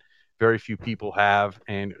experience that very few people have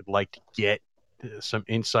and would like to get some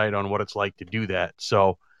insight on what it's like to do that.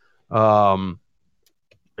 So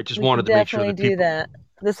I just wanted to make sure that do that.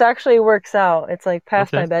 This actually works out. It's like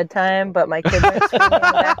past my bedtime, but my kids are screaming in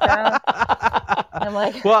the background. I'm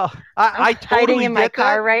like, well, I totally hiding in my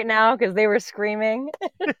car that. right now because they were screaming.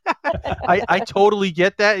 I totally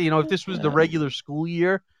get that. If this was the regular school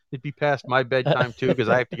year, it'd be past my bedtime too, because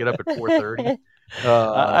I have to get up at 4:30.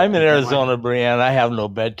 I'm in Arizona, Brianne. I have no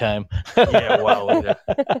bedtime. Yeah, well. Yeah.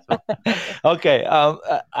 Okay.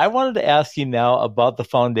 I wanted to ask you now about the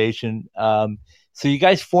foundation. So you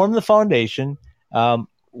guys formed the foundation.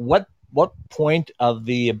 What point of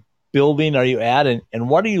the building are you at, and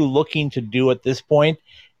what are you looking to do at this point?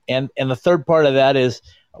 And the third part of that is,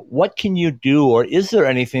 what can you do, or is there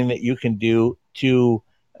anything that you can do to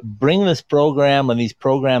bring this program and these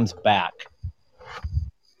programs back?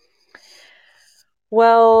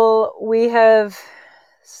 Well, the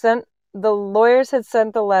lawyers had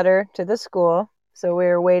sent the letter to the school, so we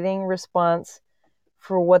were waiting response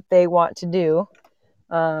for what they want to do.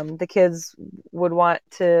 The kids would want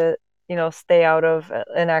to, stay out of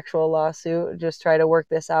an actual lawsuit, just try to work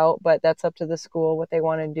this out, but that's up to the school what they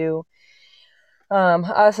want to do.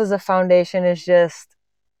 Us as a foundation is just,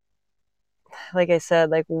 like I said,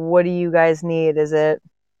 like, what do you guys need? Is it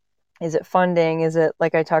funding? Is it,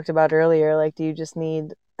 like I talked about earlier, like, do you just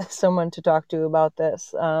need someone to talk to about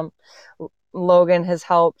this? Logan has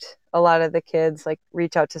helped a lot of the kids, like,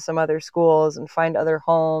 reach out to some other schools and find other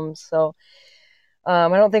homes. So I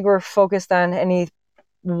don't think we're focused on any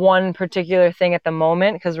one particular thing at the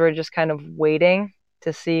moment, because we're just kind of waiting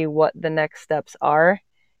to see what the next steps are,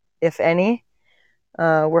 if any.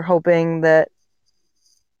 We're hoping that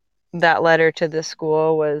letter to the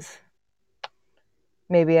school was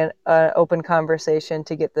maybe an open conversation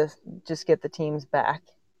to get the teams back.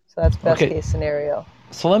 So that's best Okay. case scenario.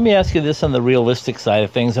 So let me ask you this on the realistic side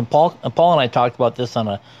of things, and Paul and I talked about this on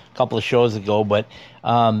a couple of shows ago. But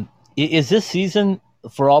is this season,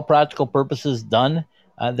 for all practical purposes, done?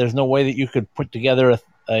 There's no way that you could put together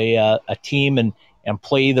a team and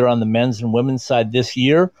play either on the men's and women's side this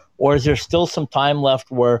year, or is there still some time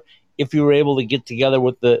left where if you were able to get together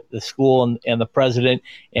with the school and the president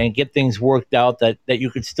and get things worked out, that you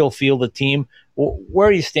could still field the team? Where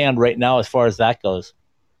do you stand right now as far as that goes?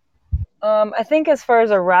 I think as far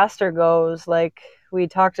as a roster goes, like we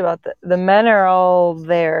talked about, the men are all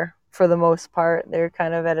there for the most part. They're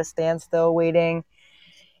kind of at a standstill waiting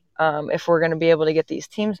if we're going to be able to get these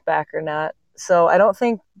teams back or not. So I don't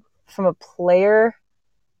think from a player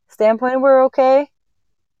standpoint we're okay,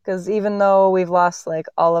 because even though we've lost like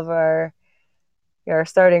all of our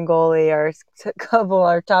starting goalie,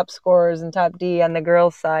 our top scorers and top D on the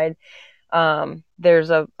girls' side,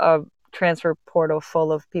 there's a transfer portal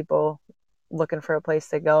full of people looking for a place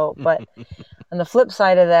to go. But on the flip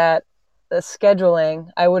side of that, the scheduling,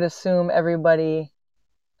 I would assume everybody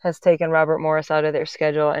has taken Robert Morris out of their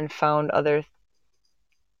schedule and found other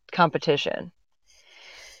competition.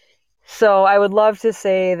 So I would love to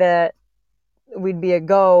say that we'd be a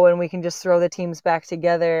go and we can just throw the teams back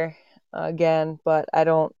together again, but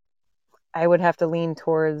I would have to lean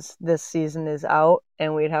towards this season is out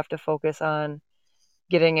and we'd have to focus on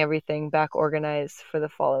getting everything back organized for the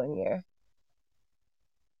following year.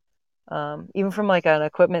 Even from like an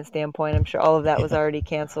equipment standpoint, I'm sure all of that was already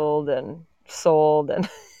canceled and sold, and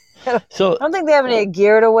so I don't think they have any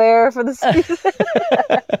gear to wear for the season.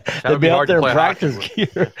 They'd be out there in practice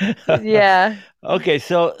gear. Yeah. Okay,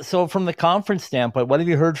 so from the conference standpoint, what have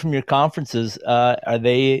you heard from your conferences? Are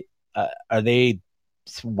they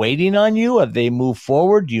waiting on you? Have they moved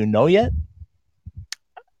forward? Do you know yet?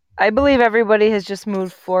 I believe everybody has just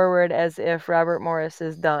moved forward as if Robert Morris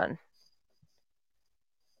is done.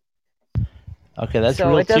 Okay, that's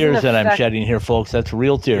real tears that I'm shedding here, folks. That's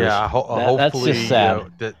real tears. Yeah, hopefully that's just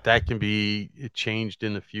sad. That can be changed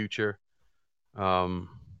in the future,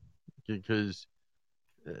 because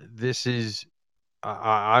this is.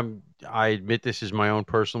 I admit this is my own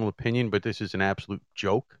personal opinion, but this is an absolute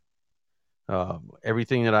joke.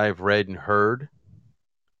 Everything that I've read and heard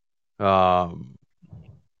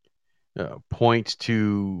points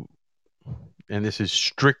to, and this is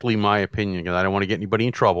strictly my opinion because I don't want to get anybody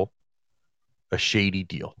in trouble, a shady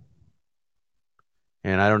deal.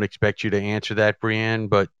 And I don't expect you to answer that, Brianne,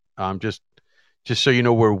 but just so you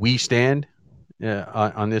know where we stand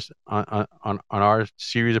on this on our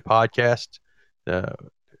series of podcasts.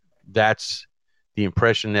 That's the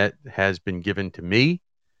impression that has been given to me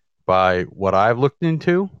by what I've looked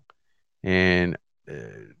into, and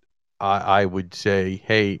I would say,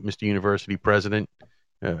 hey, Mr. University President,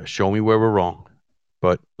 show me where we're wrong.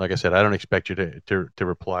 But like I said, I don't expect you to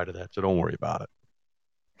reply to that, so don't worry about it.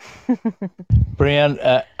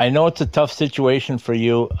 Brianne, I know it's a tough situation for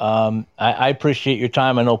you. I appreciate your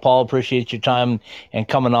time. I know Paul appreciates your time and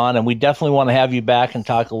coming on, and we definitely want to have you back and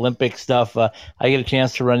talk Olympic stuff. I get a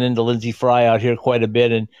chance to run into Lindsay Fry out here quite a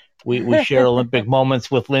bit, and we share Olympic moments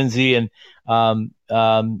with Lindsay, and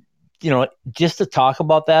just to talk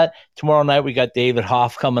about that. Tomorrow night we got David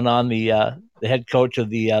Hoff coming on, the head coach of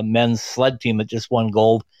the men's sled team that just won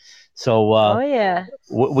gold. So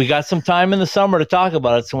we got some time in the summer to talk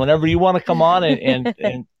about it. So whenever you want to come on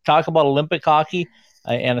and talk about Olympic hockey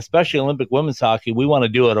and especially Olympic women's hockey, we want to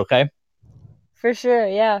do it. Okay. For sure.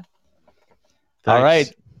 Yeah. Thanks. All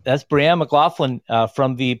right. That's Brianne McLaughlin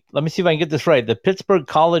from let me see if I can get this right, the Pittsburgh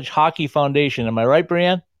College Hockey Foundation. Am I right,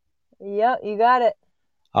 Brianne? Yeah, you got it.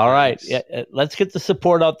 All right. Yeah, let's get the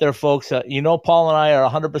support out there, folks. Paul and I are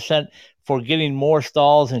 100% for getting more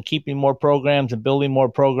stalls and keeping more programs and building more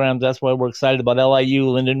programs. That's why we're excited about LIU,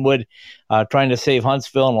 Lindenwood, trying to save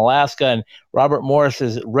Huntsville and Alaska. And Robert Morris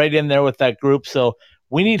is right in there with that group. So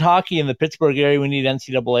we need hockey in the Pittsburgh area. We need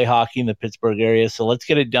NCAA hockey in the Pittsburgh area. So let's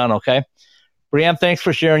get it done, okay? Brianne, thanks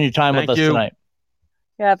for sharing your time with us tonight.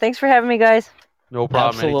 Yeah, thanks for having me, guys. No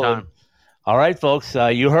problem. Absolutely. Anytime. All right, folks,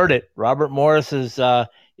 you heard it. Robert Morris is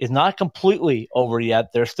not completely over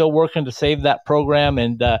yet. They're still working to save that program,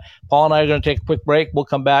 and Paul and I are going to take a quick break. We'll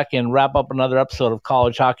come back and wrap up another episode of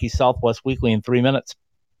College Hockey Southwest Weekly in 3 minutes.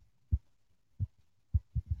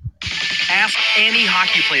 Ask any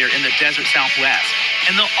hockey player in the desert Southwest,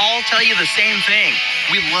 and they'll all tell you the same thing.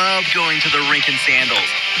 We love going to the rink in sandals.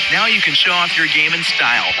 Now you can show off your game in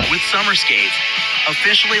style with summer skates.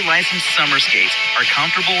 Officially licensed summer skates are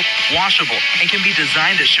comfortable, washable, and can be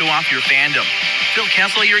designed to show off your fandom. Phil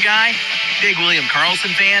Kessel your guy? Big William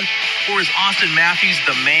Karlsson fan? Or is Austin Matthews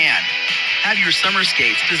the man? Have your summer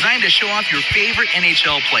skates designed to show off your favorite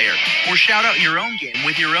NHL player or shout out your own game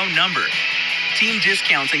with your own number. Team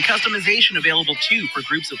discounts and customization available too for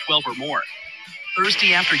groups of 12 or more.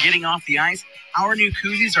 Thirsty after getting off the ice? Our new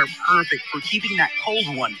koozies are perfect for keeping that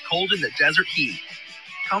cold one cold in the desert heat.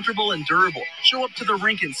 Comfortable and durable, show up to the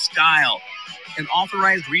rink in style. An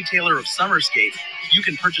authorized retailer of summer skates, you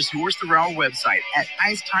can purchase yours through our website at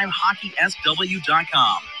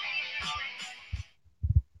IcetimeHockeySW.com.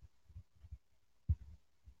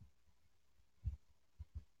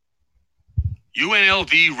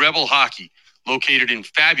 UNLV Rebel Hockey, located in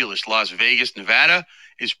fabulous Las Vegas, Nevada,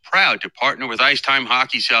 is proud to partner with Icetime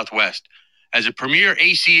Hockey Southwest. As a premier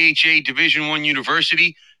ACHA Division I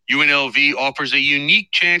university, UNLV offers a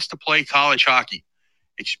unique chance to play college hockey.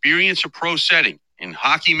 Experience a pro setting in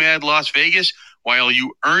Hockey Mad Las Vegas while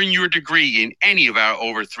you earn your degree in any of our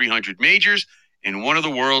over 300 majors in one of the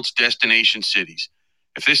world's destination cities.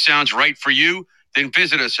 If this sounds right for you, then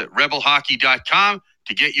visit us at rebelhockey.com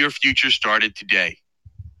to get your future started today.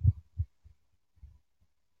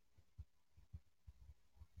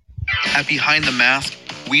 At Behind the Mask,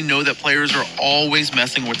 we know that players are always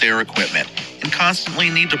messing with their equipment and constantly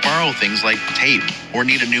need to borrow things like tape or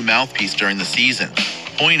need a new mouthpiece during the season.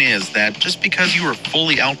 Point is that just because you are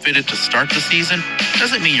fully outfitted to start the season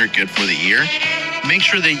doesn't mean you're good for the year. Make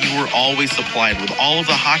sure that you are always supplied with all of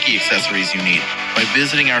the hockey accessories you need by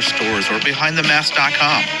visiting our stores or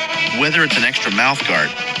behindthemask.com. Whether it's an extra mouth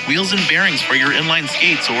guard, wheels and bearings for your inline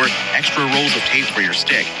skates, or extra rolls of tape for your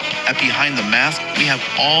stick, at Behind the Mask, we have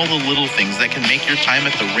all the little things that can make your time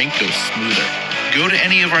at the rink go smoother. Go to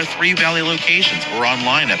any of our 3 Valley locations or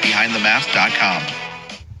online at behindthemask.com.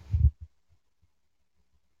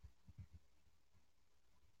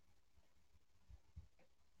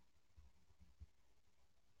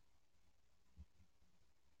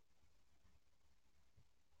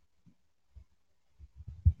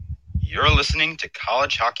 You're listening to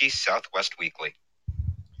College Hockey Southwest Weekly.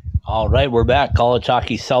 All right, we're back. College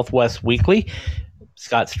Hockey Southwest Weekly.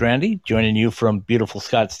 Scott Strandy joining you from beautiful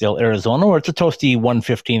Scottsdale, Arizona, where it's a toasty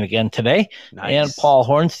 1:15 again today. Nice. And Paul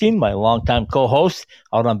Hornstein, my longtime co-host,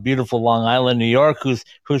 out on beautiful Long Island, New York, who's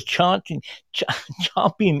chomping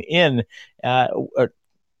in.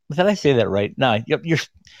 Did I say that right? No,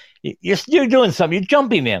 you're doing something. You're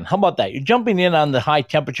jumping in. How about that? You're jumping in on the high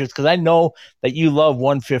temperatures because I know that you love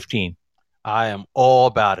 1:15. I am all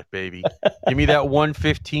about it, baby. Give me that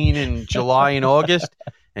 1:15 in July and August,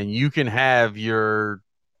 and you can have your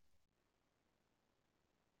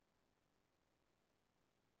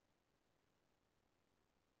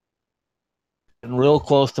real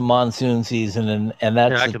close to monsoon season, and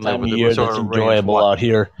that's I the can live time with of it. year What sort that's of range? enjoyable What? out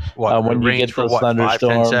here. When you range get for those what, 5-10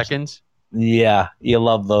 thunderstorms. seconds? Yeah, you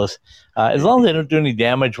love those. As long as they don't do any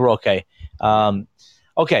damage, we're okay.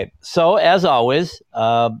 Okay, so as always,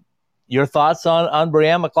 your thoughts on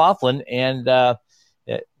Brianne McLaughlin, and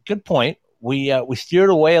good point. We steered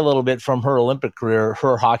away a little bit from her Olympic career,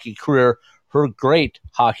 her hockey career, her great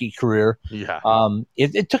hockey career. Yeah.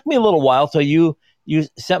 It took me a little while till you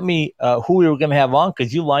sent me who we were going to have on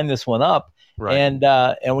because you lined this one up, Right. and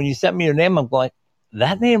when you sent me your name, I'm like,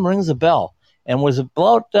 that name rings a bell, and was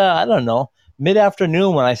about I don't know,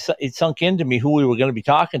 mid-afternoon when it sunk into me who we were going to be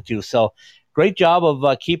talking to. So great job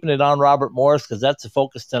of keeping it on Robert Morris because that's the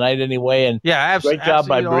focus tonight anyway. And Yeah, great job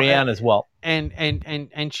by Brianne as well. And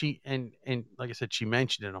she like I said, she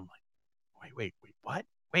mentioned it. I'm like, wait, what?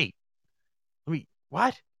 Wait, let me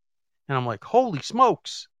what? And I'm like, holy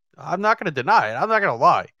smokes! I'm not going to deny it. I'm not going to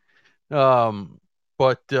lie.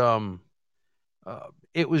 But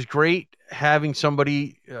it was great having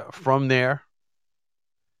somebody from there.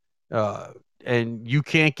 And you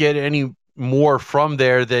can't get any more from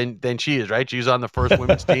there than she is, right? She's on the first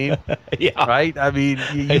women's team. Yeah. Right? I mean,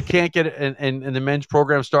 you can't get it, and the men's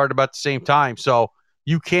program started about the same time. So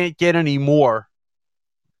you can't get any more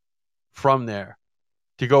from there.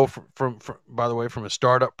 To go from by the way, from a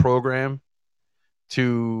startup program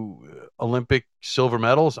to Olympic silver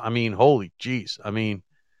medals. I mean, holy geez. I mean,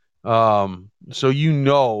 so you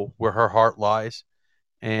know where her heart lies,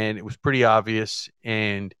 and it was pretty obvious.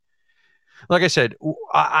 And like I said,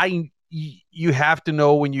 you have to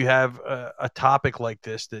know when you have a topic like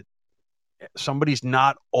this that somebody's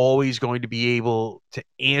not always going to be able to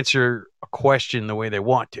answer a question the way they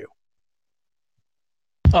want to.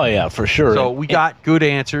 Oh yeah, for sure. So we got good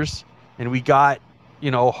answers, and we got,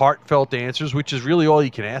 heartfelt answers, which is really all you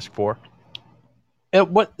can ask for.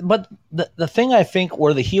 But the thing I think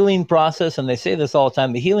where the healing process, and they say this all the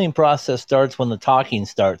time, the healing process starts when the talking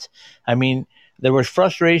starts. I mean, there was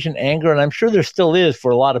frustration, anger, and I'm sure there still is for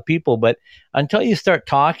a lot of people, but until you start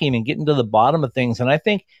talking and getting to the bottom of things, and I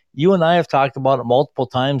think you and I have talked about it multiple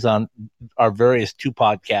times on our various 2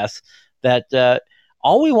 podcasts, that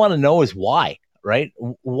all we want to know is why, right?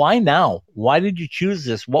 Why now? Why did you choose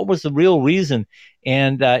this? What was the real reason?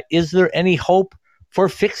 And is there any hope for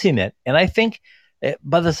fixing it? And I think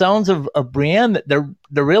by the sounds of Brienne, that they're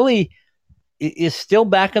really is still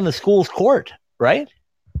back in the school's court, right?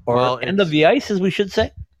 Or Well, end of the ice, as we should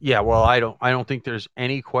say. Yeah, well, I don't think there's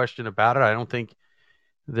any question about it. I don't think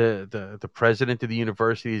the president of the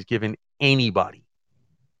university has given anybody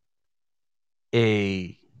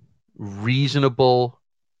a reasonable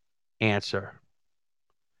answer.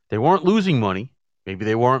 They weren't losing money. Maybe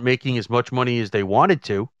they weren't making as much money as they wanted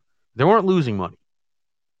to. They weren't losing money.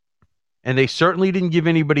 And they certainly didn't give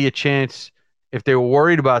anybody a chance if they were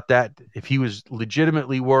worried about that, if he was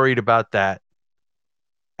legitimately worried about that,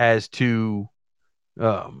 as to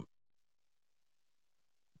fundraise.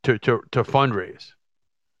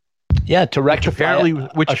 Yeah, to rectify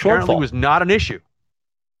which apparently was not an issue.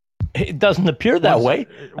 It doesn't appear that way.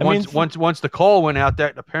 Once the call went out,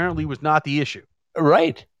 that apparently was not the issue.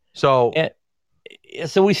 Right. So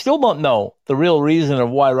we still don't know the real reason of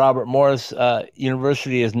why Robert Morris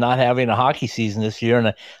University is not having a hockey season this year.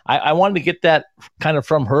 And I wanted to get that kind of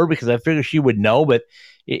from her because I figured she would know, but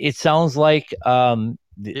it sounds like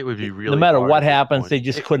it would be really no matter hard what at this happens, point. they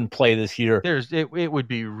just couldn't play this year. It would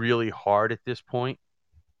be really hard at this point.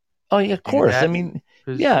 Oh, yeah, of course. That,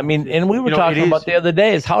 and we were talking about the other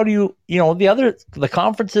day is how do you the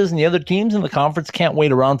conferences and the other teams in the conference can't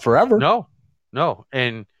wait around forever. No.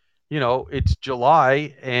 And, it's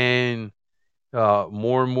July and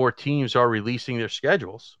more and more teams are releasing their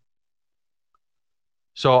schedules.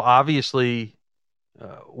 So obviously,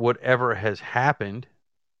 whatever has happened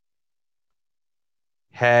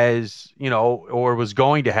has, or was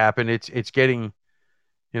going to happen, it's getting,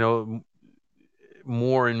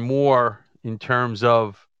 more and more in terms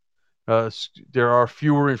of there are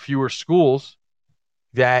fewer and fewer schools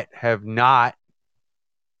that have not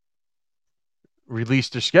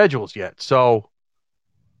released their schedules yet. So,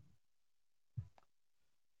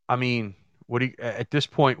 I mean, at this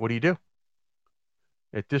point, what do you do?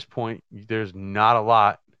 At this point, there's not a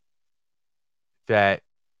lot that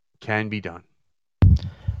can be done.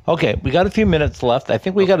 Okay, we got a few minutes left. I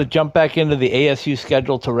think we got to jump back into the ASU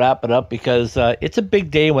schedule to wrap it up because it's a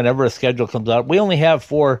big day whenever a schedule comes out. We only have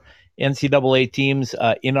 4 NCAA teams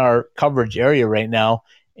in our coverage area right now.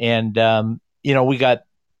 And, we got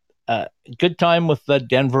a good time with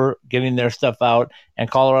Denver getting their stuff out and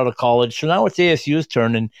Colorado College. So now it's ASU's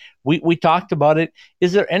turn, and we talked about it.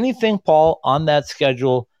 Is there anything, Paul, on that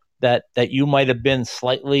schedule that you might have been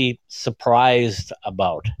slightly surprised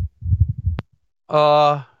about?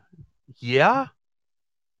 Yeah.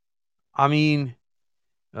 I mean,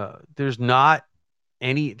 there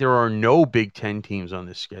are no Big Ten teams on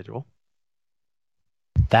this schedule.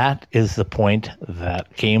 That is the point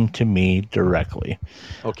that came to me directly.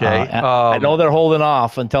 Okay. I know they're holding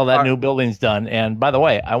off until that new building's done. And by the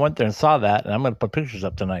way, I went there and saw that, and I'm going to put pictures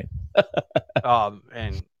up tonight.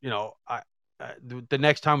 And, the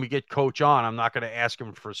next time we get Coach on, I'm not going to ask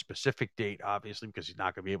him for a specific date, obviously, because he's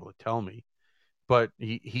not going to be able to tell me. But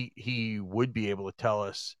he would be able to tell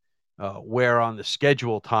us where on the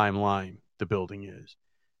schedule timeline the building is.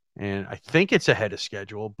 And I think it's ahead of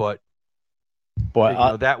schedule, but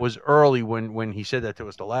that was early when he said that to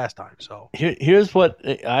us the last time. So here's what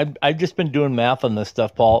I've just been doing math on this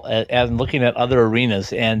stuff, Paul, and looking at other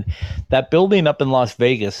arenas. And that building up in Las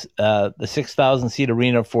Vegas, the 6,000 seat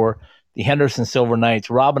arena for the Henderson Silver Knights,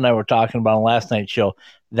 Rob and I were talking about on last night's show,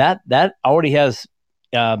 that already has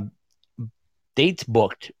dates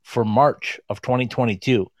booked for March of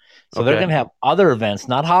 2022. So they're going to have other events,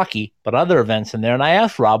 not hockey, but other events in there. And I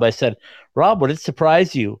asked Rob, I said, Rob, would it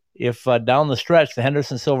surprise you if down the stretch, the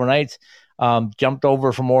Henderson Silver Knights jumped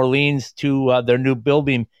over from Orleans to their new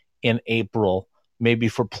building in April, maybe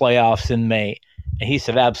for playoffs in May? And he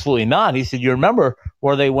said, absolutely not. He said, you remember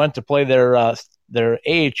where they went to play their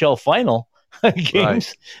AHL final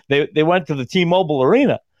games? Right. They went to the T-Mobile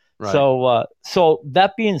Arena. Right. So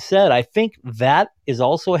that being said, I think that is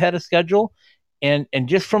also ahead of schedule. And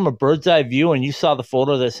just from a bird's eye view, and you saw the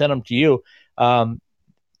photo that I sent them to you,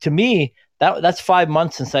 to me, that's 5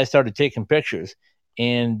 months since I started taking pictures.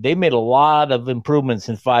 And they made a lot of improvements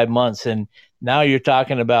in 5 months. And now you're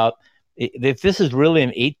talking about, if this is really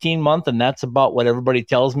an 18-month, and that's about what everybody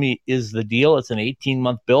tells me is the deal, it's an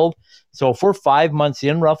 18-month build. So if we're 5 months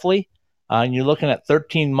in roughly, and you're looking at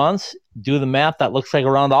 13 months, do the math, that looks like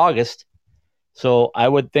around August. So I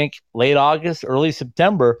would think late August, early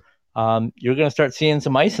September, you're going to start seeing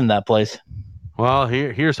some ice in that place. Well,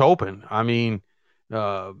 here's hoping. I mean,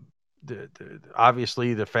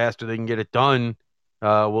 obviously the faster they can get it done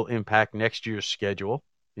will impact next year's schedule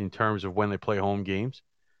in terms of when they play home games.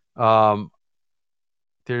 As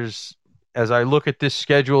I look at this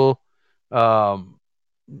schedule, like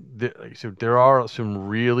I said, there are some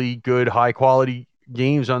really good, high quality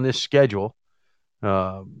games on this schedule.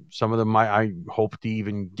 Some of them I hope to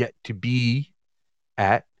even get to be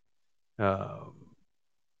at.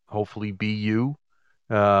 Hopefully, BU.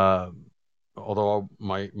 Although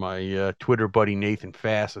my Twitter buddy Nathan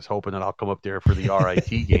Fass is hoping that I'll come up there for the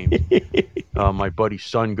RIT games. My buddy's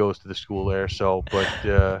son goes to the school there,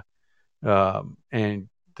 and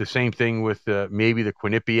the same thing with maybe the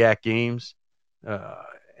Quinnipiac games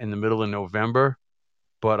in the middle of November.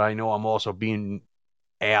 But I know I'm also being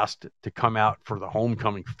asked to come out for the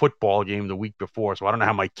homecoming football game the week before, so I don't know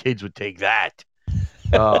how my kids would take that.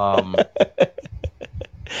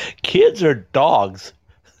 Kids are dogs.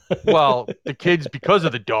 Well, the kids because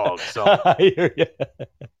of the dogs. So,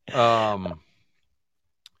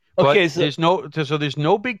 okay, there's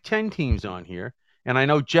no Big Ten teams on here, and I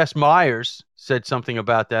know Jess Myers said something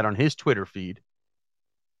about that on his Twitter feed.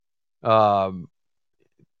 That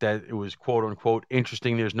it was quote unquote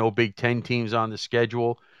interesting. There's no Big Ten teams on the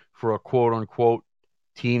schedule for a quote unquote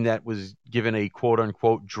team that was given a quote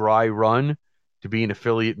unquote dry run to be an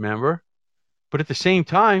affiliate member. But at the same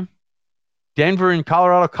time, Denver and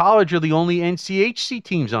Colorado College are the only NCHC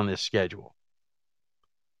teams on this schedule.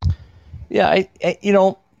 Yeah,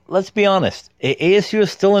 let's be honest. ASU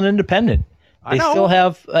is still an independent. They still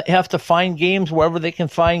have to find games wherever they can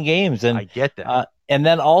find games, and I get that. And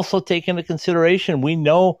then also take into consideration, we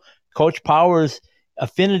know Coach Powers'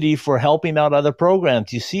 affinity for helping out other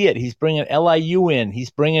programs. You see it. He's bringing LIU in. He's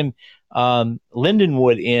bringing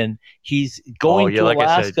Lindenwood in. He's going to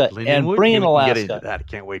Alaska and bringing Alaska. Get into that. I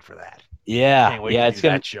can't wait for that. Yeah, it's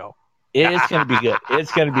going to show. It's going to be good.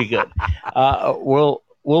 It's going to be good.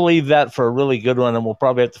 We'll leave that for a really good one, and we'll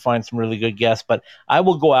probably have to find some really good guests. But I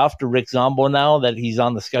will go after Rick Zombo now that he's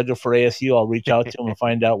on the schedule for ASU. I'll reach out to him and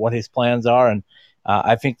find out what his plans are, and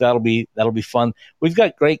I think that'll be fun. We've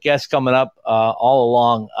got great guests coming up all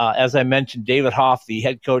along. As I mentioned, David Hoff, the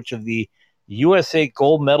head coach of the USA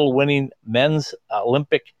gold medal winning men's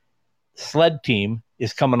Olympic sled team,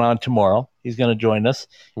 is coming on tomorrow. He's going to join us.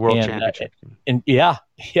 World Championship.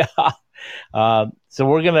 So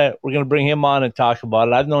we're gonna bring him on and talk about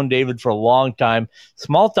it. I've known David for a long time.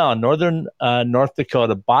 Small town, northern North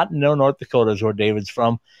Dakota, Bottineau, North Dakota is where David's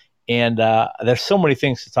from, and there's so many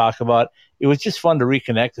things to talk about. It was just fun to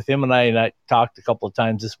reconnect with him, and I talked a couple of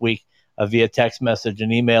times this week via text message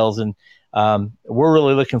and emails, and we're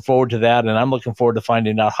really looking forward to that. And I'm looking forward to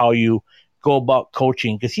finding out how you go about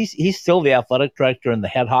coaching, because he's still the athletic director and the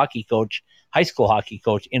head hockey coach, high school hockey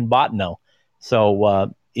coach in Bottineau.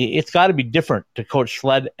 So it's got to be different to coach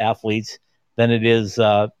sled athletes than it is,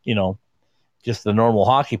 just the normal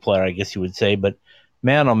hockey player, I guess you would say. But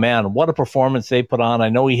man, oh man, what a performance they put on. I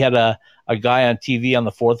know he had a guy on TV on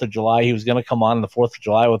the 4th of July. He was going to come on the 4th of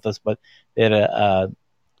July with us, but they had it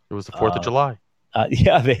was the 4th of July.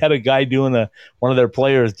 They had a guy one of their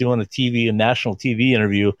players doing a national TV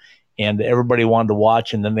interview, and everybody wanted to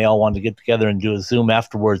watch, and then they all wanted to get together and do a Zoom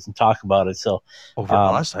afterwards and talk about it. So over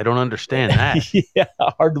us, I don't understand that. Yeah,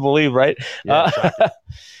 hard to believe, right? Yeah,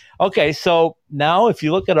 okay, so now if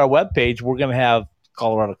you look at our webpage, we're going to have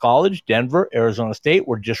Colorado College, Denver, Arizona State.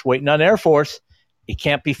 We're just waiting on Air Force. It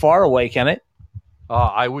can't be far away, can it?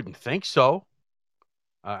 I wouldn't think so.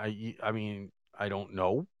 I mean, I don't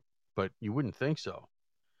know, but you wouldn't think so.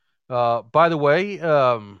 By the way,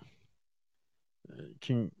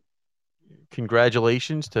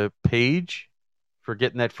 congratulations to Paige for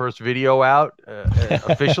getting that first video out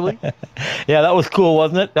officially. Yeah, that was cool,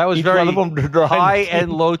 wasn't it? That was Each very one of them high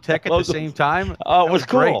and low tech at the same time. Oh, it was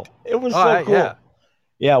cool. Great. It was so cool.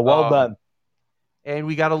 Yeah, well done. And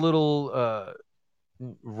we got a little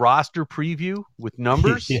roster preview with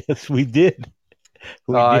numbers. Yes, we did.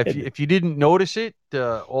 If you didn't notice it,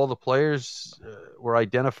 all the players were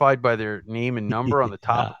identified by their name and number on the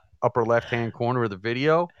top upper left-hand corner of the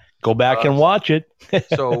video. Go back and watch it.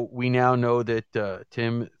 So we now know that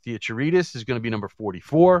Tim Theocharidis is going to be number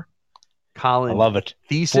 44. Colin, I love it.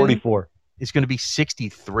 Thiessen 44 is going to be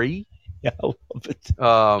 63. Yeah, I love it.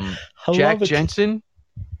 Jack Jensen,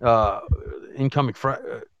 incoming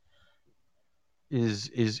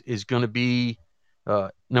is going to be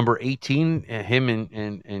number 18. Him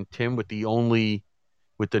and Tim with the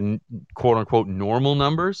quote unquote normal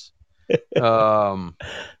numbers. I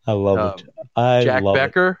love it. Jack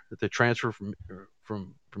Becker, the transfer from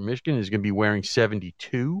Michigan, is going to be wearing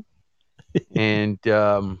 72, and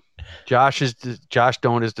Josh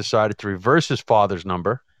Doan has decided to reverse his father's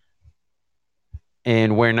number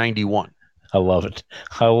and wear 91. I love it.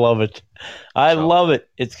 I love it. I love it.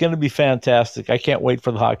 It's going to be fantastic. I can't wait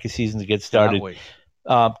for the hockey season to get started.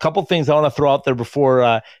 A couple things I want to throw out there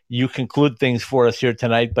before you conclude things for us here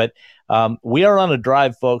tonight. But we are on a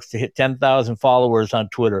drive, folks, to hit 10,000 followers on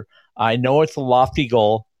Twitter. I know it's a lofty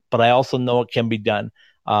goal, but I also know it can be done.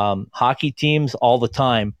 Hockey teams all the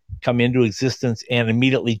time come into existence and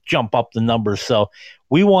immediately jump up the numbers. So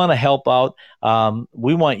we want to help out.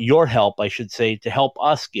 We want your help, I should say, to help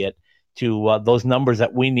us get to those numbers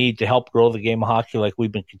that we need to help grow the game of hockey like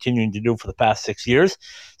we've been continuing to do for the past 6 years.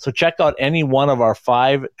 So check out any one of our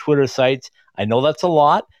 5 Twitter sites. I know that's a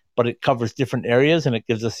lot, but it covers different areas, and it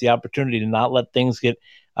gives us the opportunity to not let things get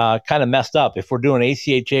kind of messed up. If we're doing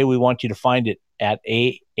ACHA, we want you to find it at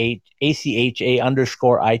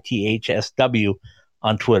ACHA_ITHSW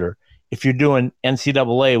on Twitter. If you're doing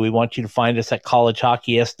NCAA, we want you to find us at College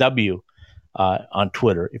Hockey SW on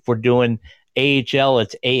Twitter. If we're doing AHL,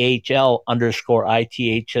 it's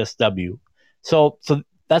AHL_ITHSW. So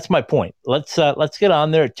that's my point. Let's get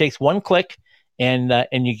on there. It takes one click, and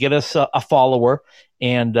you get us a follower,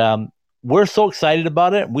 and we're so excited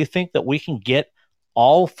about it. We think that we can get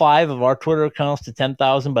all 5 of our Twitter accounts to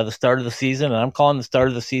 10,000 by the start of the season, and I'm calling the start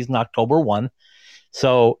of the season October 1.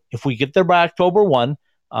 So if we get there by October 1,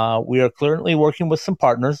 we are currently working with some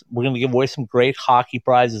partners. We're going to give away some great hockey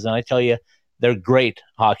prizes, and I tell you, they're great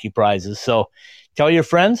hockey prizes. So tell your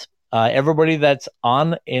friends, everybody that's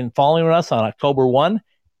on and following us on October 1,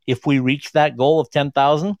 if we reach that goal of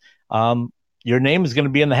 10,000, your name is going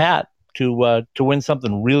to be in the hat to win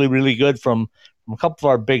something really, really good from a couple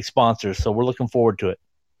of our big sponsors. So we're looking forward to it.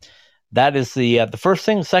 That is the first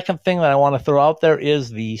thing. The second thing that I want to throw out there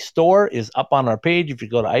is the store is up on our page. If you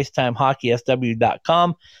go to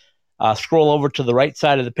IcetimeHockeySW.com, scroll over to the right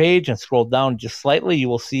side of the page and scroll down just slightly, you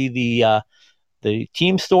will see the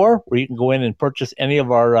team store where you can go in and purchase any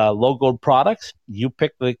of our logoed products. You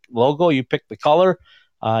pick the logo, you pick the color,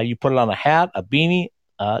 you put it on a hat, a beanie,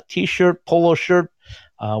 t-shirt, polo shirt.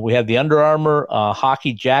 We have the Under Armour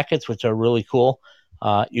hockey jackets, which are really cool.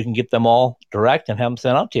 You can get them all direct and have them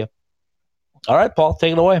sent out to you. All right, Paul,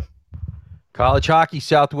 take it away. College Hockey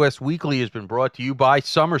Southwest Weekly has been brought to you by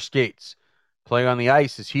Summer Skates. Playing on the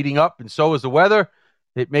ice is heating up, and so is the weather.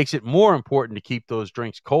 It makes it more important to keep those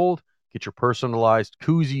drinks cold. Get your personalized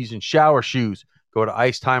koozies and shower shoes. Go to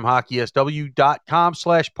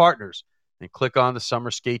IcetimeHockeySW.com/partners and click on the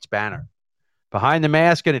Summer Skates banner. Behind the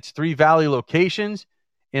Mask and its 3 Valley locations,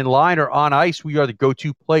 in line or on ice, we are the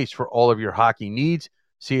go-to place for all of your hockey needs.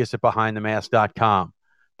 See us at BehindTheMask.com.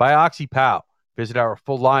 By OxyPow. Visit our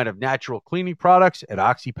full line of natural cleaning products at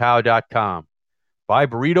OxyPow.com. By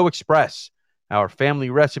Burrito Express. Our family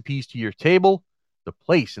recipes to your table. The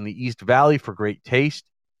place in the East Valley for great taste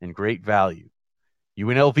and great value.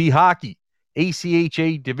 UNLV Hockey.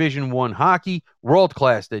 ACHA Division I Hockey.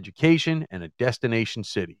 World-class education and a destination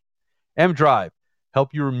city. M-Drive.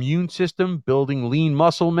 Help your immune system building lean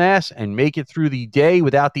muscle mass and make it through the day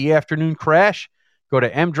without the afternoon crash. Go to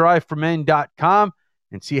mdriveformen.com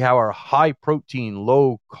and see how our high-protein,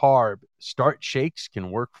 low-carb start shakes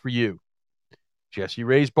can work for you. Jesse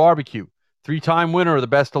Ray's Barbecue. 3-time winner of the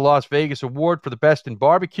Best of Las Vegas Award for the best in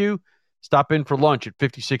barbecue. Stop in for lunch at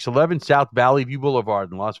 5611 South Valley View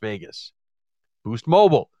Boulevard in Las Vegas. Boost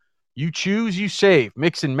Mobile. You choose, you save.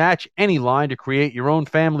 Mix and match any line to create your own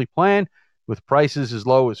family plan with prices as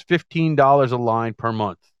low as $15 a line per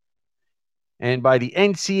month. And by the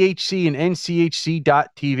NCHC and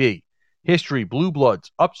NCHC.TV. History, Blue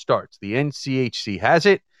Bloods, Upstarts. The NCHC has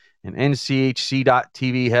it, and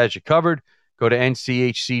NCHC.TV has you covered. Go to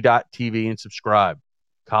NCHC.TV and subscribe.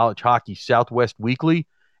 College Hockey Southwest Weekly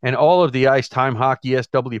and all of the Ice Time Hockey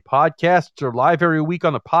SW podcasts are live every week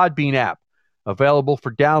on the Podbean app. Available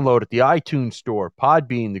for download at the iTunes Store,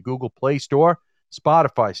 Podbean, the Google Play Store,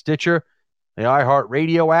 Spotify, Stitcher, the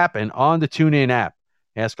iHeartRadio app, and on the TuneIn app.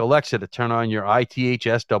 Ask Alexa to turn on your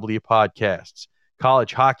ITHSW podcasts.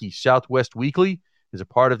 College Hockey Southwest Weekly is a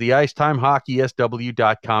part of the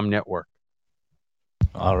IcetimeHockeySW.com network.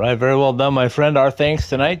 All right, very well done, my friend. Our thanks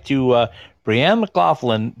tonight to Brianne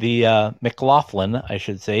McLaughlin,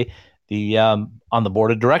 on the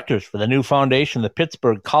board of directors for the new foundation, the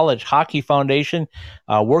Pittsburgh College Hockey Foundation,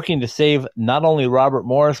 working to save not only Robert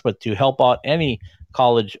Morris, but to help out any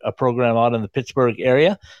college program out in the Pittsburgh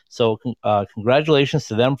area. So congratulations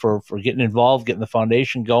to them for getting involved, getting the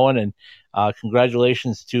foundation going, and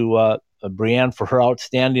congratulations to Brianne for her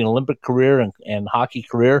outstanding Olympic career and hockey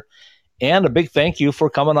career. And a big thank you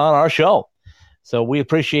for coming on our show. So we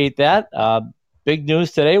appreciate that. big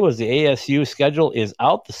news today was the ASU schedule is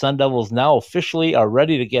out. The Sun Devils now officially are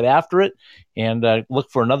ready to get after it and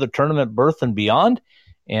look for another tournament berth and beyond.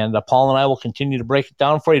 And Paul and I will continue to break it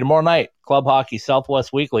down for you tomorrow night. Club Hockey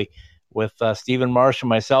Southwest Weekly with Stephen Marsh and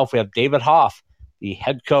myself. We have David Hoff, the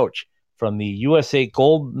head coach from the USA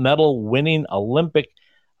gold medal winning Olympic,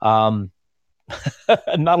 not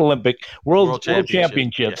Olympic, World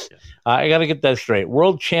Championships. Yes. I got to get that straight.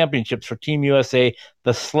 World Championships for Team USA,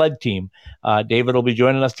 the sled team. David will be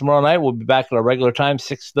joining us tomorrow night. We'll be back at our regular time,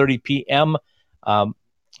 6:30 p.m.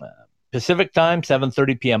 Pacific time,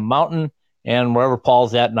 7:30 p.m. Mountain, and wherever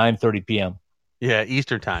Paul's at, 9:30 p.m. Yeah,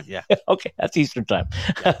 Eastern time. Yeah. Okay, that's Eastern time.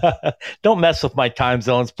 Don't mess with my time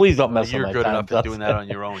zones. Please don't mess with my time zones. You're good enough at doing that on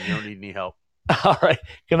your own. You don't need any help. All right.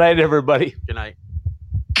 Good night, everybody. Good night.